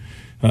had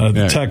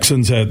the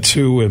Texans at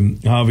 2,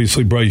 and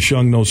obviously Bryce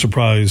Young, no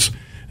surprise,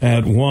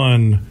 at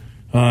 1.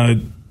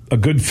 A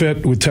good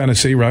fit with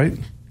Tennessee, right?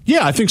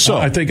 Yeah, I think so.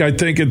 I think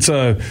it's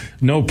a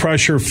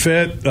no-pressure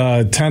fit.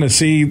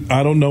 Tennessee,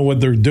 I don't know what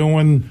they're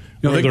doing,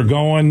 where they're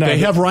going. They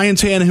have Ryan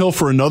Tannehill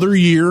for another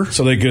year.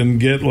 So they can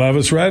get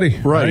Levis ready.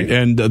 Right.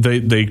 And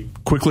they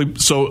quickly –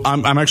 so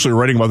I'm actually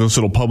writing about this.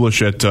 It'll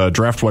publish at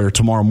DraftWire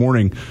tomorrow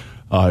morning.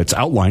 It's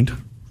outlined.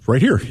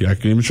 Right here. Yeah, I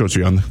can even show it to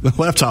you on the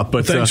laptop.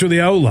 But thanks for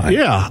the outline.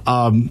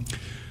 Yeah.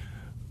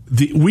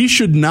 We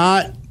should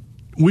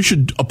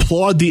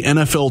applaud the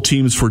NFL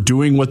teams for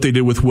doing what they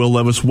did with Will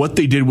Levis, what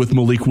they did with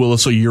Malik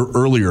Willis a year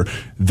earlier.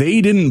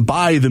 They didn't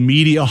buy the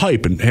media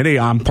hype. And hey,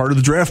 I'm part of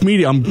the draft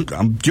media.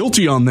 I'm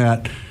guilty on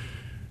that.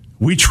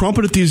 We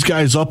trumpeted these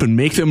guys up and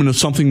make them into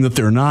something that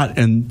they're not.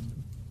 And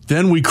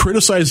then we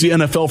criticize the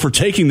NFL for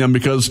taking them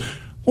because,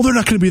 they're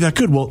not going to be that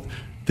good. Well,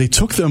 they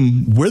took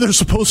them where they're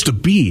supposed to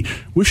be.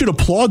 We should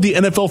applaud the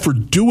NFL for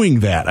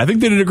doing that. I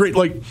think they did a great,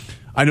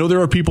 I know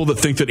there are people that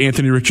think that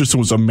Anthony Richardson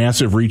was a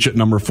massive reach at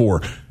number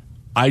 4.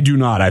 I do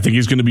not. I think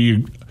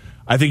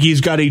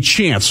he's got a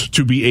chance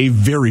to be a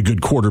very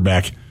good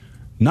quarterback.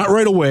 Not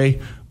right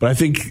away, but I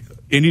think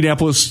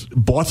Indianapolis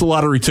bought the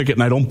lottery ticket,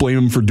 and I don't blame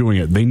them for doing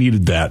it. They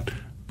needed that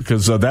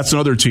because that's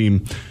another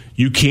team.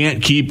 You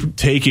can't keep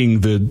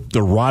taking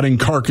the rotting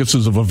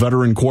carcasses of a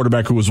veteran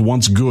quarterback who was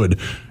once good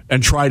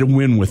and try to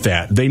win with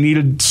that. They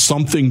needed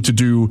something to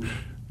do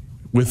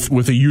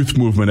with a youth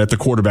movement at the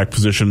quarterback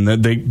position.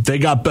 They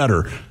got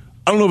better.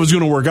 I don't know if it's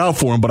going to work out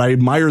for them, but I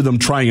admire them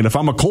trying it. If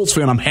I'm a Colts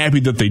fan, I'm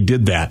happy that they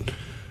did that.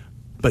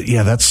 But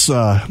yeah, that's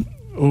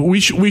we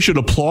should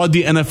applaud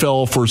the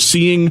NFL for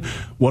seeing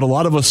what a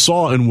lot of us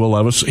saw in Will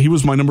Levis. He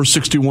was my number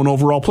 61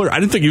 overall player. I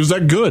didn't think he was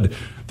that good.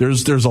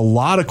 There's a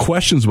lot of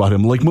questions about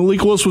him. Like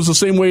Malik Willis was the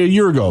same way a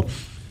year ago.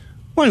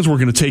 Lions were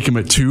going to take him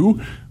at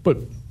 2, but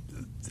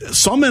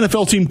some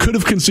NFL team could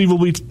have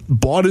conceivably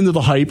bought into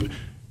the hype,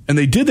 and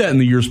they did that in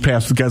the years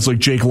past with guys like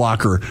Jake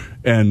Locker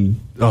and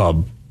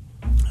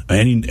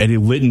any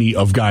litany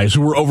of guys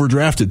who were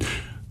overdrafted.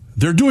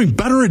 They're doing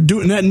better at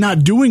doing that,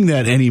 not doing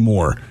that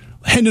anymore.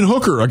 Hendon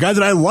Hooker, a guy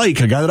that I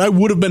like, a guy that I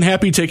would have been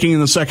happy taking in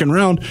the second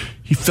round,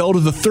 he fell to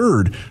the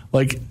third.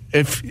 Like,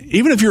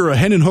 even if you're a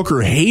Hendon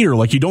Hooker hater,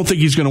 like you don't think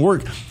he's going to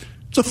work,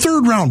 it's a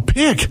third-round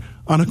pick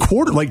on a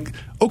quarter. Like,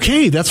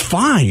 okay, that's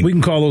fine. We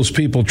can call those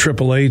people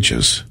Triple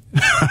H's.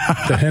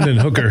 The Hendon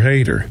Hooker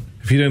hater.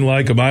 If you didn't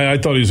like him, I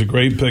thought he was a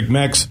great pick.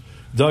 Max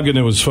Duggan,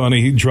 it was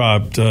funny. He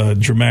dropped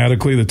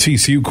dramatically, the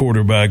TCU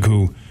quarterback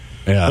who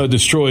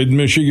destroyed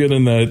Michigan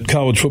in the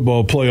college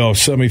football playoff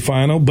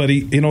semifinal. But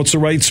it's the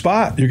right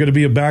spot. You're going to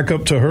be a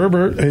backup to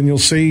Herbert, and you'll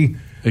see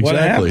what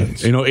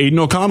happens. Aiden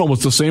O'Connell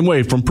was the same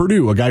way from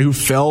Purdue, a guy who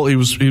fell. He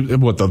was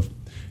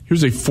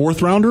a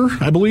fourth rounder,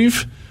 I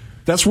believe.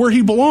 That's where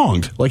he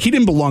belonged. Like, he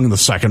didn't belong in the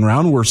second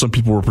round where some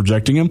people were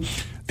projecting him.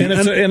 And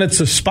it's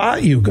a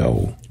spot you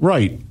go.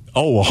 Right.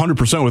 Oh,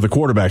 100% with the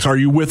quarterbacks. Are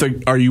you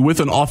with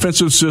an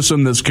offensive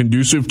system that's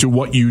conducive to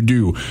what you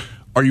do?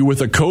 Are you with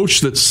a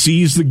coach that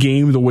sees the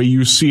game the way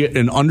you see it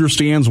and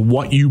understands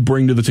what you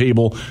bring to the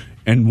table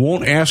and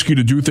won't ask you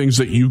to do things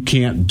that you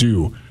can't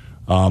do?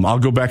 I'll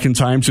go back in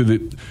time to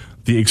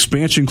the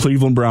expansion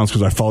Cleveland Browns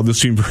because I followed this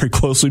team very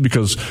closely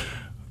because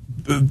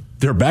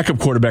their backup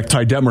quarterback,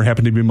 Ty Detmer,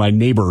 happened to be my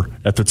neighbor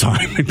at the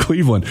time in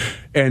Cleveland.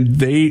 And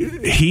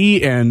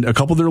he and a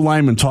couple of their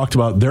linemen talked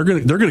about they're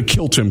going to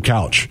kill Tim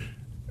Couch.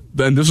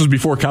 And this was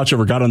before Couch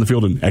ever got on the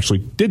field and actually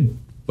did.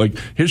 Like,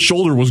 his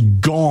shoulder was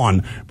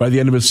gone by the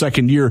end of his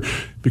second year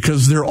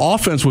because their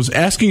offense was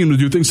asking him to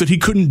do things that he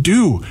couldn't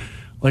do.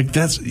 Like,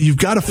 you've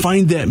got to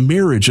find that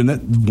marriage. And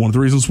that's one of the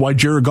reasons why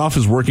Jared Goff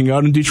is working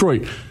out in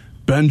Detroit.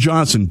 Ben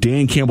Johnson,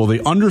 Dan Campbell,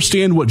 they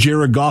understand what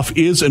Jared Goff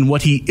is and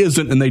what he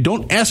isn't, and they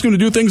don't ask him to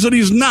do things that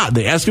he's not.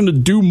 They ask him to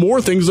do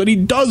more things that he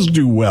does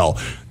do well.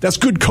 That's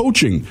good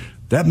coaching.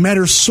 That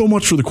matters so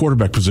much for the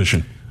quarterback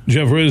position.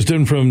 Jeff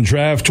Risdon from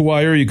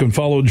DraftWire. You can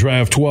follow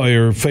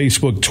DraftWire,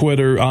 Facebook,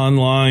 Twitter,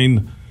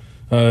 online.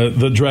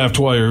 The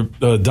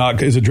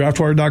DraftWire. Is it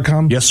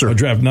DraftWire.com? Yes, sir.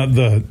 Not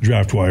the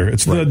DraftWire.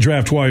 It's right. The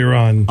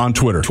DraftWire on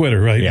Twitter. Twitter,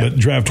 right? Yeah. But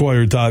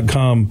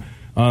DraftWire.com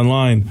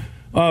online.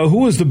 Who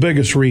was the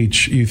biggest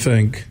reach, you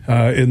think,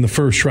 in the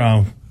first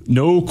round?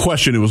 No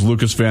question it was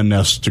Lucas Van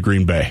Ness to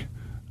Green Bay.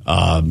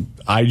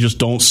 I just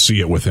don't see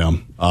it with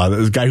him.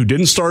 The guy who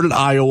didn't start at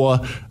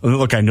Iowa.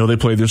 Look, I know they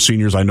play their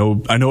seniors. I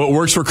know it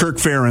works for Kirk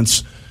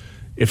Ferentz.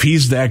 If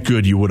he's that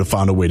good, you would have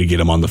found a way to get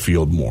him on the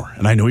field more.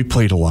 And I know he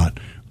played a lot.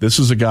 This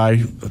is a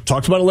guy,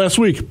 talked about it last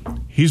week.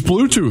 He's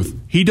Bluetooth.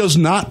 He does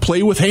not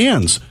play with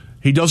hands.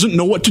 He doesn't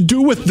know what to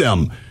do with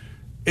them.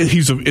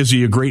 Is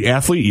he a great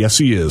athlete? Yes,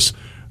 he is.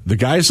 The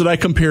guys that I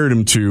compared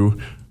him to,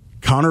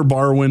 Connor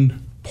Barwin,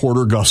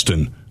 Porter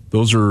Gustin.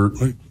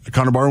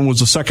 Connor Barwin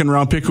was a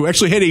second-round pick who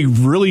actually had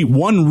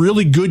one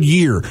really good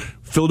year.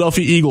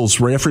 Philadelphia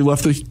Eagles, right after he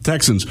left the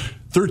Texans,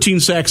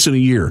 13 sacks in a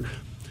year.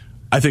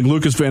 I think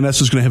Lucas Van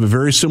Ness is going to have a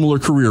very similar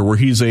career where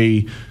he's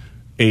a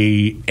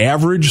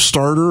average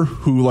starter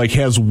who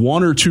has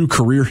one or two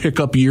career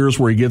hiccup years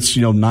where he gets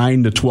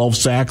 9 to 12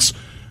 sacks,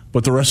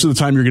 but the rest of the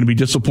time you're going to be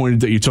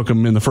disappointed that you took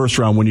him in the first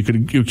round when you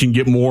can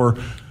get more.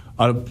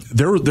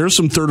 There's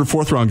some third or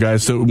fourth round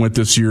guys that went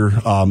this year.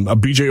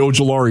 B.J.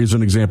 Ojulari is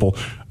an example.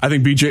 I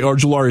think B.J.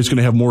 Ojulari is going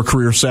to have more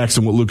career sacks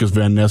than what Lucas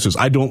Van Ness is.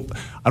 I don't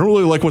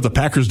really like what the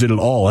Packers did at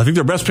all. I think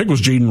their best pick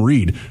was Jaden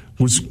Reed.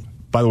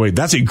 By the way,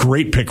 that's a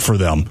great pick for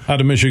them.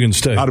 Out of Michigan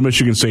State.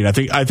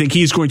 I think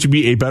he's going to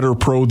be a better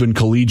pro than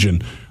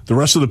collegian. The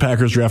rest of the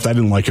Packers draft, I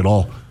didn't like at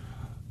all.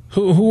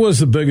 Who was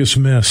the biggest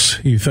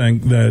miss, you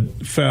think,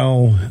 that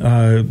fell?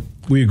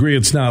 We agree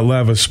it's not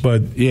Levis,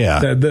 but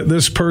that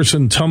this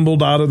person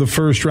tumbled out of the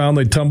first round.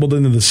 They tumbled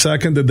into the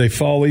second. Did they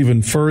fall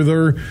even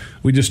further?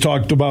 We just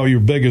talked about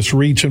your biggest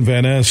reach in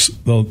Van Ness,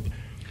 the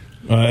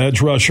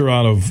edge rusher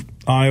out of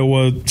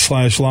Iowa /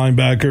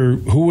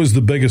 linebacker. Who was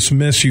the biggest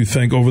miss, you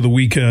think, over the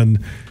weekend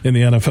in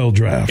the NFL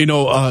draft?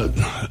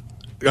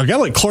 A guy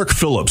like Clark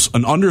Phillips,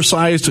 an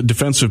undersized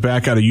defensive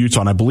back out of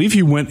Utah, and I believe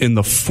he went in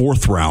the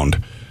fourth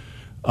round.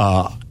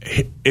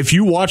 If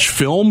you watch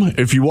film,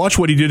 if you watch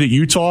what he did at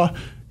Utah,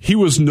 he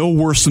was no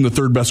worse than the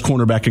third best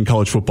cornerback in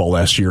college football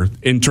last year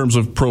in terms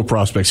of pro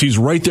prospects. He's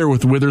right there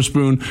with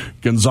Witherspoon,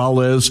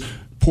 Gonzalez,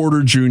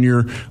 Porter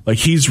Jr.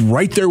 He's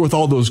right there with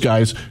all those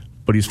guys,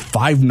 but he's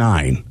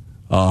 5'9".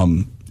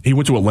 He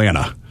went to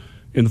Atlanta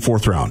in the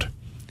fourth round.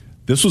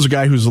 This was a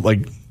guy who's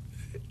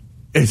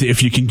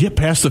if you can get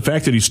past the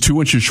fact that he's 2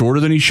 inches shorter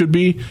than he should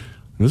be,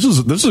 this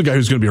is a guy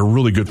who's going to be a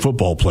really good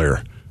football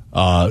player.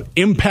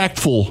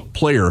 Impactful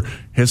player.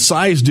 His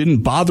size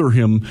didn't bother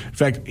him. In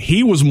fact,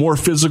 he was more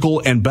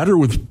physical and better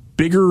with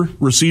bigger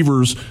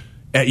receivers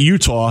at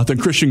Utah than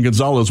Christian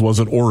Gonzalez was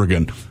at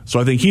Oregon. So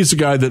I think he's the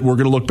guy that we're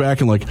going to look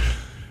back and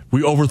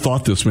we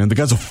overthought this, man. The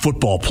guy's a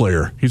football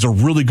player. He's a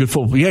really good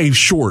football player. Yeah, he's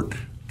short.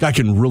 Guy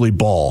can really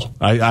ball.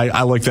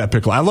 I like that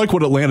pick. I like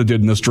what Atlanta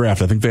did in this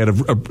draft. I think they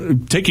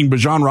had taking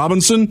Bijan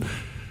Robinson.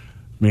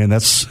 Man,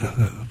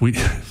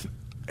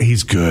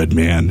 he's good,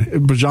 man.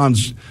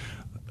 Bijan's.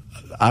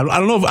 I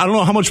don't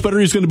know how much better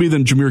he's going to be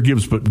than Jahmyr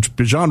Gibbs, but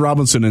Bijan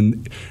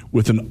Robinson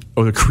with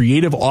a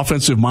creative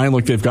offensive mind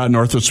like they've gotten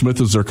Arthur Smith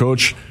as their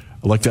coach,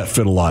 I like that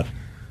fit a lot.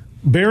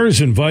 Bears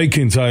and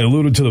Vikings, I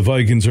alluded to the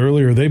Vikings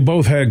earlier, they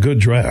both had good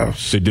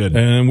drafts. They did.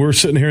 And we're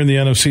sitting here in the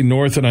NFC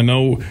North, and I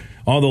know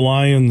all the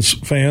Lions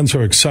fans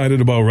are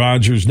excited about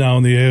Rodgers now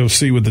in the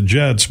AFC with the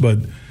Jets, but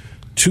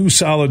two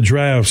solid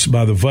drafts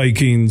by the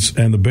Vikings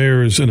and the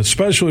Bears, and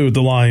especially with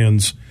the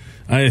Lions.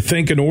 I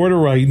think in order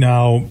right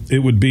now, it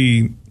would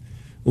be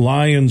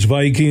Lions,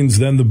 Vikings,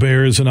 then the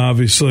Bears, and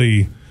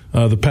obviously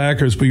the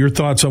Packers. But your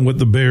thoughts on what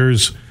the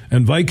Bears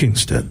and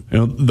Vikings did?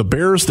 The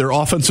Bears, their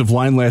offensive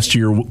line last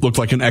year looked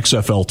like an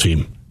XFL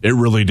team. It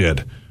really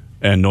did.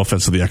 And no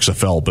offense to the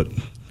XFL, but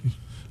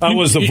I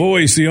was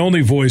the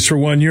only voice for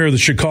 1 year of the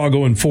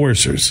Chicago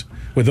Enforcers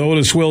with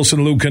Otis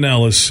Wilson, Luke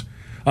Canellis.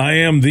 I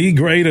am the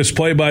greatest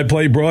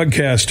play-by-play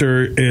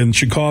broadcaster in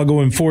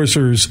Chicago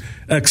Enforcers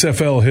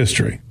XFL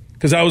history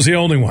because I was the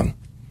only one.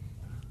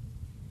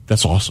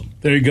 That's awesome.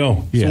 There you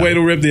go. It's a way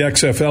to rip the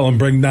XFL and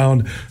bring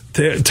down,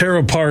 tear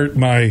apart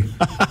my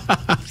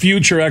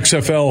future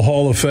XFL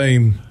Hall of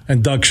Fame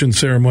induction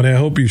ceremony. I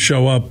hope you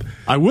show up.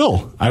 I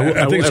will. I think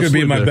it's going to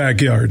be in my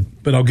backyard,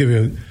 but I'll give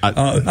you.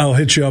 I'll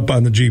hit you up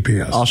on the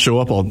GPS. I'll show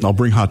up. I'll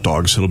bring hot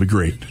dogs. It'll be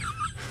great.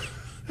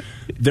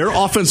 Their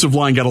offensive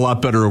line got a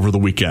lot better over the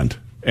weekend,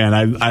 and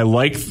I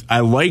like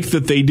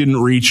that they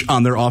didn't reach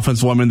on their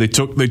offensive linemen. They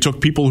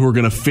took people who were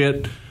going to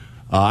fit.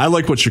 I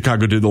like what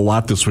Chicago did a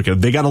lot this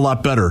weekend. They got a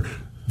lot better.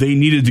 They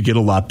needed to get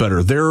a lot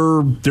better.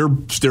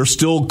 They're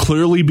still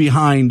clearly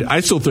behind.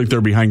 I still think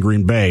they're behind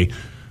Green Bay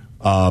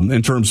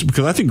in terms,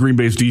 because I think Green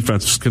Bay's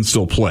defense can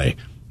still play.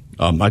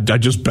 I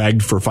just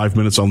bagged for 5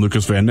 minutes on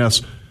Lucas Van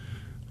Ness.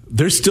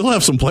 They still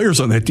have some players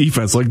on that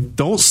defense. Like,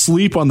 don't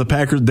sleep on the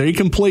Packers. They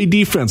can play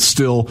defense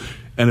still.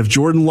 And if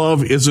Jordan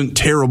Love isn't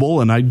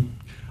terrible, and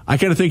I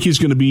kind of think he's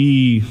going to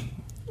be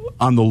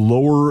on the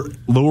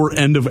lower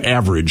end of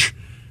average,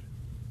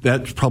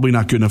 that's probably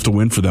not good enough to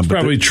win for them.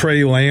 Probably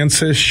Trey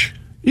Lance-ish.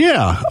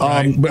 Yeah.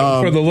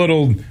 But for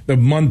the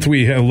month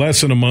we had,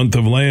 less than a month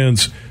of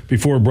Lance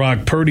before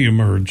Brock Purdy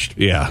emerged.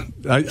 Yeah.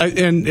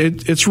 And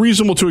it's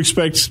reasonable to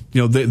expect,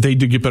 they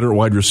did get better at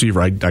wide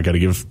receiver. I got to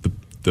give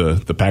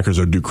the Packers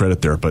their due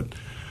credit there, but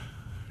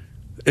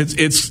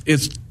it's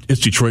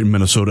Detroit and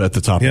Minnesota at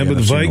the top. Yeah, of the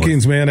but the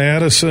Vikings, North. Man,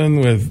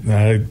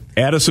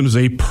 Addison is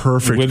a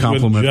perfect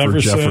complement for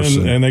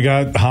Jefferson, and they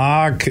got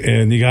Hawk,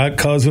 and you got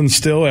Cousins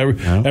still.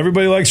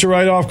 Everybody likes to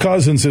write off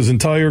Cousins his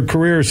entire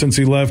career since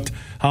he left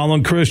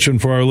Holland Christian.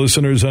 For our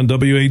listeners on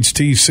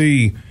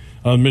WHTC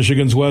on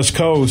Michigan's West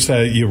Coast,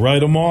 you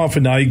write them off,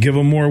 and now you give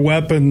them more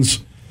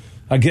weapons.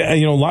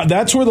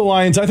 That's where the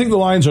Lions. I think the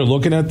Lions are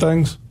looking at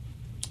things,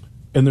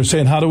 and they're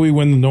saying, "How do we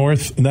win the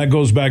North?" And that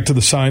goes back to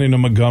the signing of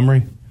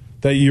Montgomery.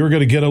 That you're going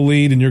to get a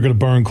lead and you're going to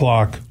burn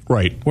clock.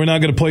 Right. We're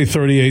not going to play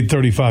 38,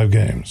 35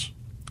 games.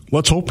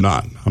 Let's hope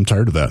not. I'm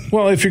tired of that.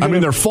 Well,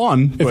 they're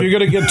fun. If you're going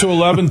to get to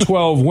 11,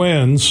 12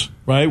 wins,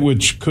 right,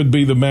 which could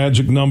be the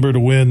magic number to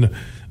win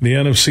the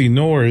NFC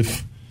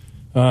North,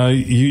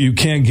 you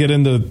can't get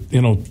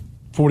into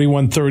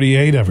 41,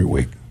 38 every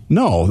week.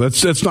 No,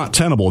 that's not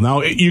tenable.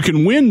 Now, you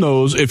can win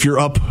those if you're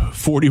up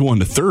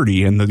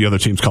 41-30 and the other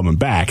team's coming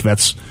back.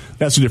 That's a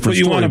different story. But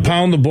you want to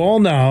pound the ball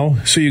now,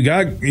 so you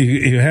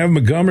have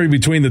Montgomery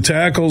between the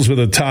tackles with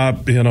a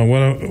top, what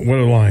are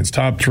the lines?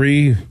 Top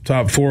 3,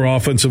 top 4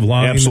 offensive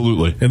line.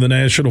 Absolutely. In the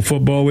National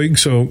Football League.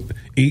 So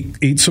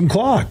eat some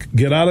clock.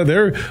 Get out of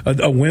there.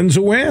 A win's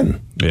a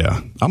win. Yeah.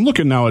 I'm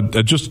looking now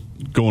at just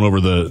going over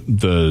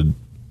the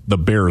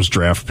Bears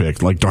draft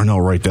pick. Like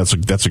Darnell Wright, that's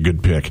a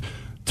good pick.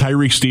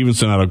 Tyreek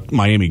Stevenson out of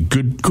Miami,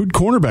 good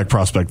cornerback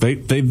prospect.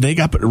 They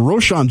got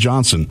Roschon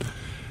Johnson.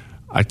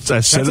 I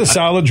said that's a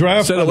solid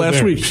draft. I said it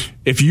last week.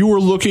 If you were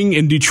looking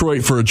in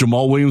Detroit for a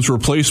Jamal Williams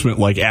replacement,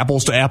 like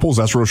apples to apples,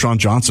 that's Roschon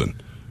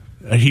Johnson.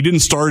 He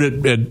didn't start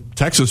at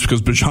Texas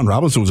because Bijan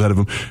Robinson was ahead of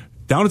him.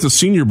 Down at the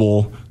Senior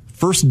Bowl,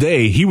 first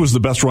day, he was the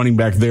best running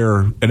back there,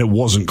 and it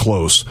wasn't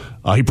close.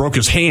 He broke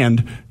his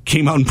hand,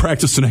 came out and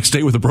practiced the next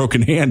day with a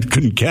broken hand,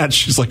 couldn't catch.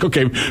 He's like,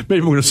 okay, maybe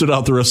I'm going to sit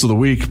out the rest of the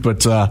week,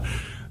 but.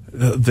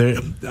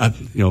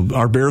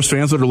 Our Bears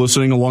fans that are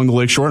listening along the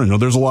Lakeshore, I know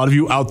there's a lot of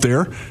you out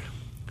there.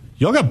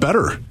 Y'all got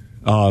better.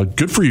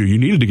 Good for you. You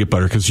needed to get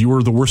better because you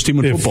were the worst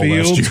team in football last year.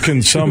 If Fields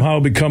can somehow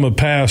become a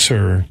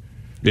passer,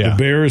 the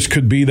Bears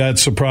could be that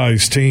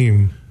surprise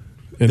team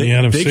in the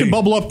NFC. They can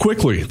bubble up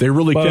quickly. They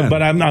really can.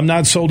 But I'm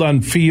not sold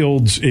on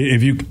Fields.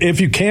 If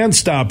you can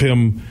stop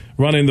him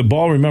running the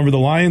ball, remember the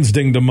Lions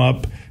dinged him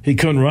up. He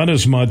couldn't run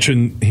as much,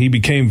 and he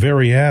became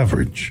very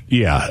average.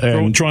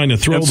 Yeah, trying to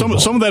throw the ball.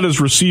 Some of that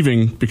is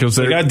receiving because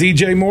they got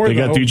DJ Moore. They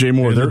got DJ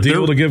Moore. They're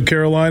deal to give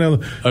Carolina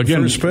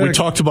again. First pick. We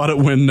talked about it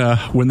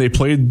when they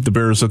played the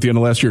Bears at the end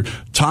of last year.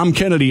 Tom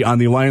Kennedy on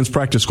the Lions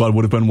practice squad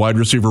would have been wide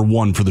receiver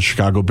 1 for the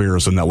Chicago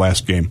Bears in that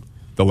last game,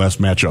 the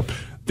last matchup.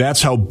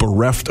 That's how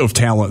bereft of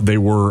talent they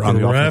were on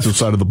the offensive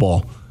side of the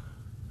ball.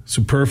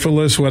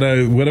 Superfluous. What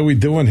are we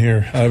doing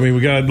here? I mean,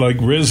 we got like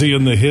Rizzy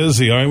and the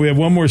Hizzy. All right, we have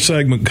one more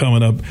segment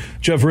coming up.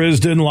 Jeff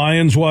Risdon,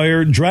 Lions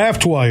Wire,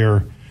 Draft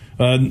Wire.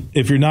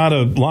 If you're not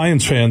a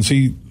Lions fan,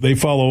 they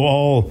follow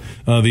all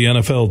the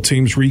NFL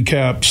teams,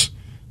 recaps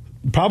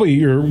Probably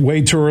your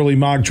way too early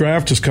mock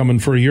draft is coming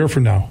for a year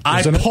from now.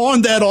 I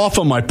pawned that off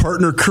on my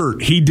partner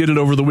Kurt. He did it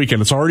over the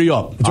weekend. It's already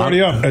up. It's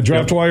already up at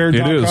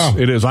DraftWire.com.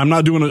 It is. I'm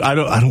not doing it. I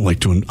don't like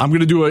doing. I'm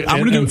going to do it.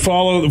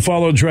 Follow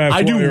DraftWire.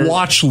 I do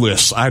watch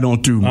lists. I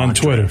don't do on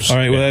Twitter. Drafts. All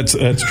right. Well, that's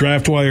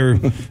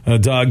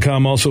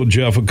DraftWire.com. Also,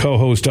 Jeff, a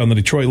co-host on the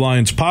Detroit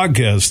Lions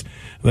podcast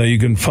that you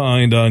can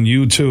find on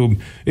YouTube.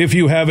 If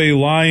you have a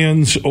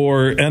Lions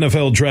or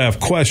NFL draft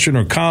question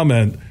or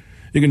comment,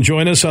 you can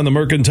join us on the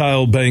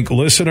Mercantile Bank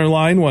listener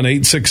line,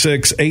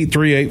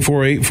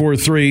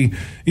 1-866-838-4843.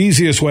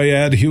 Easiest way,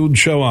 add Huge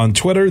Show on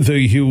Twitter,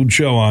 The Huge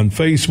Show on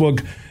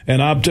Facebook,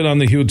 and opt in on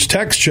the Huge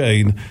text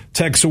chain.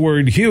 Text the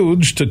word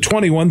HUGE to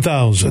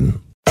 21,000.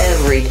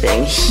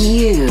 Everything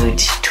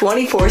huge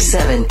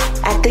 24/7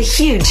 at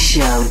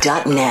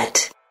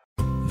thehugeshow.net.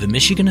 The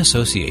Michigan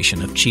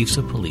Association of Chiefs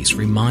of Police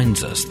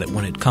reminds us that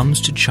when it comes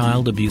to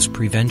child abuse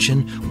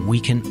prevention, we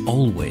can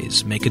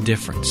always make a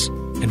difference,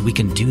 and we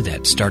can do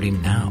that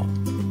starting now.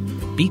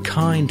 Be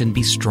kind and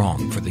be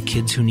strong for the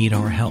kids who need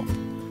our help.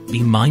 Be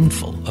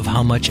mindful of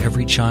how much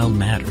every child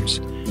matters.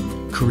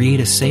 Create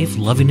a safe,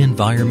 loving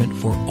environment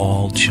for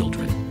all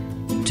children.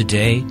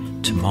 Today,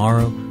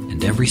 tomorrow,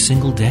 and every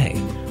single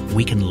day,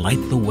 we can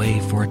light the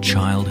way for a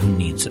child who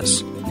needs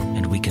us,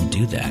 and we can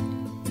do that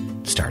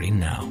starting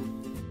now.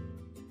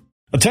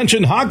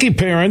 Attention hockey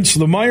parents,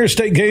 the Meijer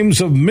State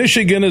Games of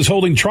Michigan is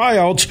holding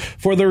tryouts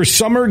for their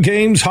Summer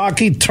Games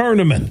Hockey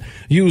Tournament.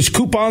 Use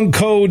coupon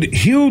code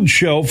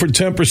HUGESHOW for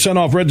 10%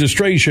 off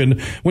registration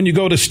when you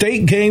go to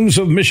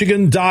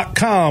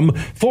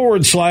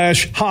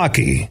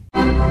stategamesofmichigan.com/hockey. The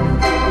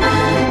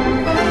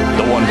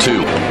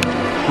 1-2.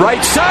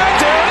 Right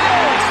side, there it is!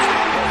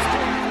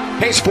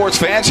 Hey, sports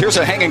fans, here's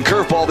a hanging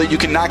curveball that you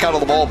can knock out of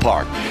the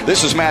ballpark.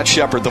 This is Matt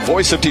Shepard, the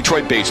voice of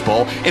Detroit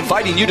baseball,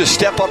 inviting you to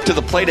step up to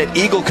the plate at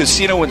Eagle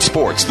Casino and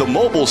Sports, the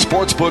mobile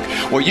sports book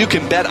where you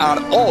can bet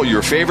on all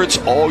your favorites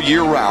all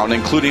year round,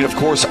 including, of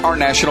course, our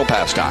national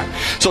pastime.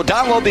 So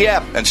download the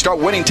app and start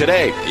winning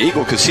today.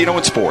 Eagle Casino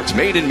and Sports,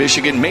 made in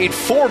Michigan, made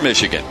for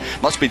Michigan.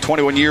 Must be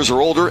 21 years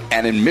or older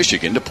and in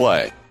Michigan to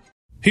play.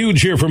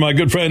 Huge here for my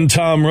good friend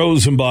Tom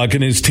Rosenbach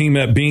and his team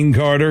at Bean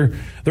Carter.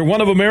 They're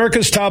one of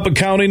America's top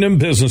accounting and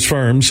business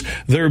firms.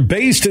 They're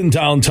based in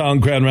downtown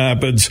Grand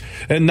Rapids,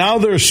 and now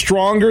they're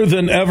stronger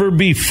than ever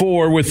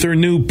before with their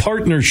new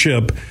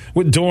partnership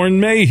with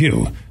Doran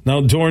Mayhew. Now,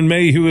 Doran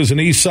Mayhew is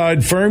an east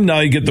side firm. Now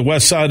you get the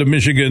west side of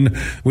Michigan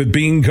with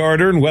Bean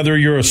Carter, and whether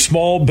you're a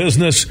small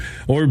business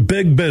or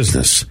big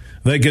business,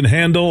 they can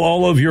handle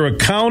all of your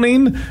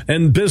accounting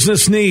and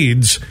business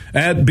needs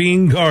at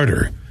Bean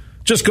Carter.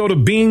 Just go to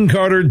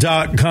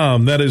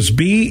beancarter.com. That is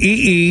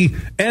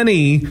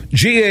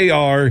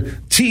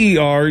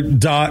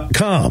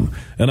BEENEGARTER.com.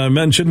 And I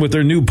mentioned with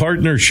their new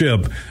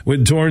partnership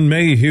with Doran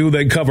Mayhew,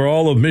 they cover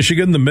all of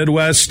Michigan, the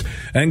Midwest,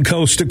 and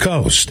coast to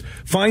coast.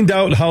 Find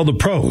out how the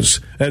pros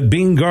at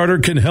Bean Carter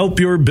can help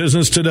your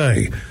business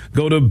today.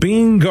 Go to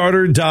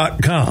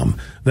beancarter.com.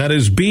 That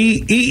is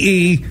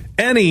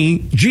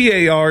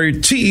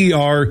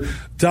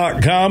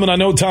BEENEGARTER.com. And I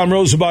know Tom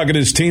Rosenbach and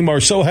his team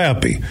are so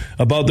happy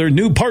about their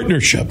new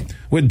partnership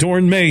with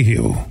Doran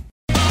Mayhew.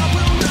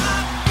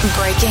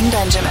 Breaking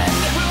Benjamin.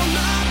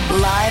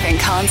 Live in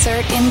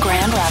concert in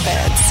Grand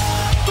Rapids.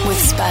 With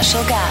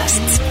special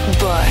guests,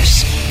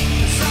 Bush.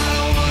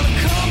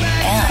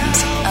 And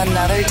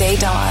Another Day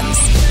Dawns.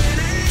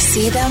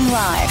 See them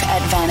live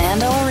at Van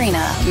Andel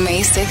Arena,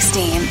 May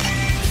 16th.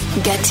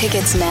 Get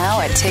tickets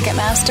now at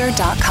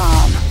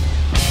Ticketmaster.com.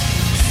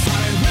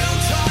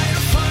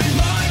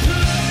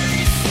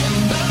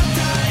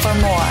 For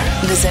more,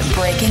 visit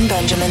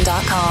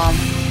BreakingBenjamin.com.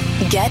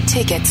 Get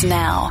tickets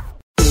now.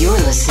 You're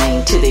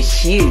listening to The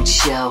Huge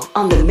Show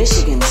on the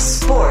Michigan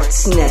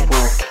Sports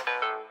Network.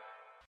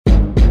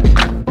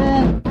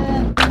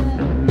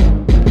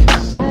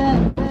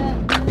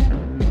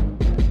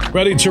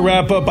 Ready to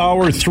wrap up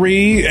Hour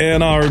 3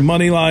 and our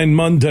Moneyline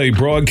Monday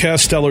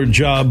broadcast. Stellar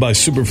job by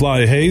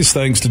Superfly Hayes.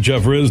 Thanks to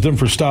Jeff Risdon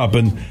for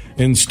stopping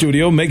in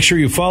studio. Make sure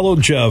you follow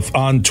Jeff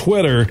on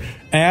Twitter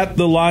at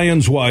The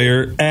Lions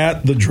Wire,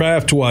 at The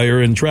Draft Wire,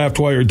 and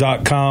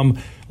DraftWire.com,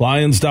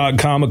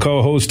 Lions.com, a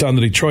co-host on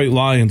the Detroit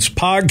Lions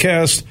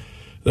podcast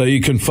that you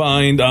can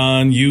find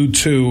on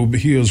YouTube.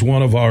 He is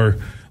one of our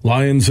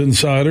Lions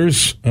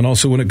insiders, and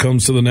also when it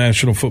comes to the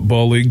National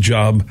Football League,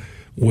 job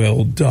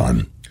well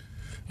done.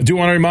 I do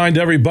want to remind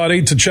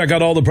everybody to check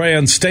out all the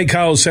brands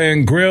Steakhouse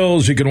and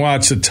Grills. You can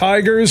watch the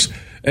Tigers,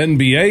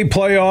 NBA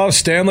playoffs,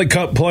 Stanley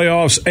Cup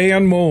playoffs,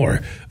 and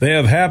more. They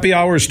have happy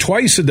hours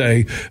twice a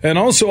day, and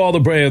also all the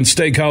brands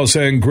Steakhouse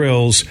and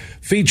Grills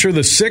feature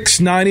the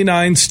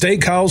 $6.99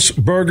 Steakhouse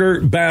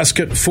Burger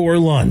Basket for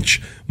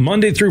lunch.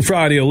 Monday through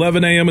Friday,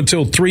 11 a.m.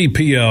 until 3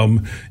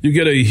 p.m., you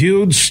get a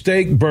huge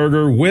steak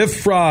burger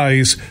with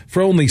fries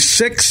for only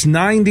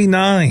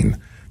 $6.99.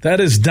 That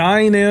is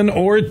dine-in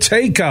or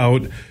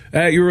takeout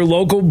at your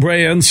local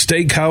brand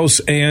Steakhouse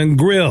and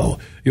Grill.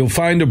 You'll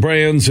find the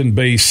brands in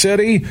Bay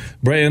City,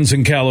 brands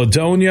in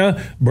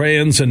Caledonia,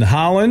 brands in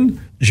Holland,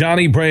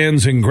 Johnny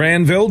Brands in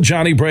Granville,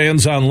 Johnny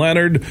Brands on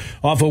Leonard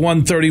off of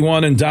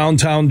 131 in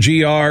downtown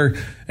GR,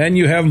 and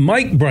you have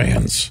Mike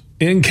Brands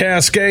in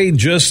Cascade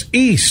just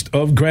east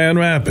of Grand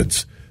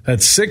Rapids.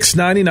 That's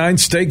 $6.99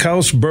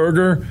 steakhouse,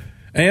 burger,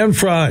 and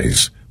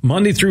fries.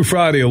 Monday through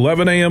Friday,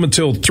 11 a.m.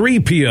 until 3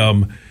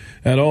 p.m.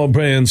 at All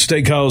Brands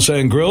Steakhouse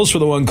and Grills. For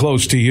the one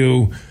close to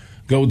you,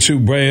 go to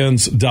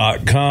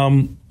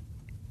brands.com.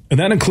 And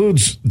that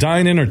includes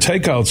dine-in or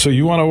takeout, so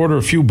you want to order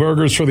a few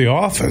burgers for the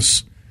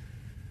office.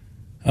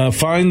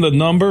 Find the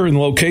number and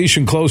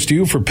location close to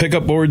you for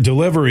pickup or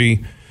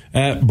delivery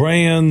at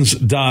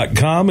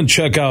brands.com and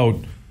check out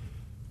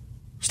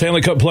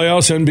Stanley Cup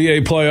playoffs,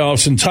 NBA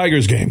playoffs, and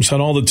Tigers games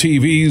on all the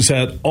TVs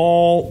at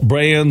all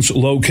Brands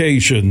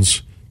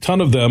locations.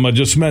 Ton of them I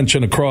just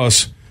mentioned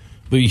across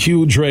the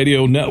huge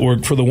radio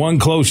network. For the one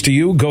close to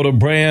you, go to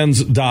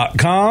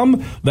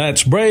brands.com.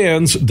 That's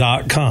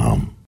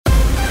brands.com.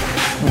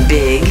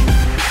 Big,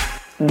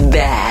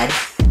 bad,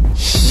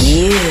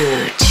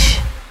 huge.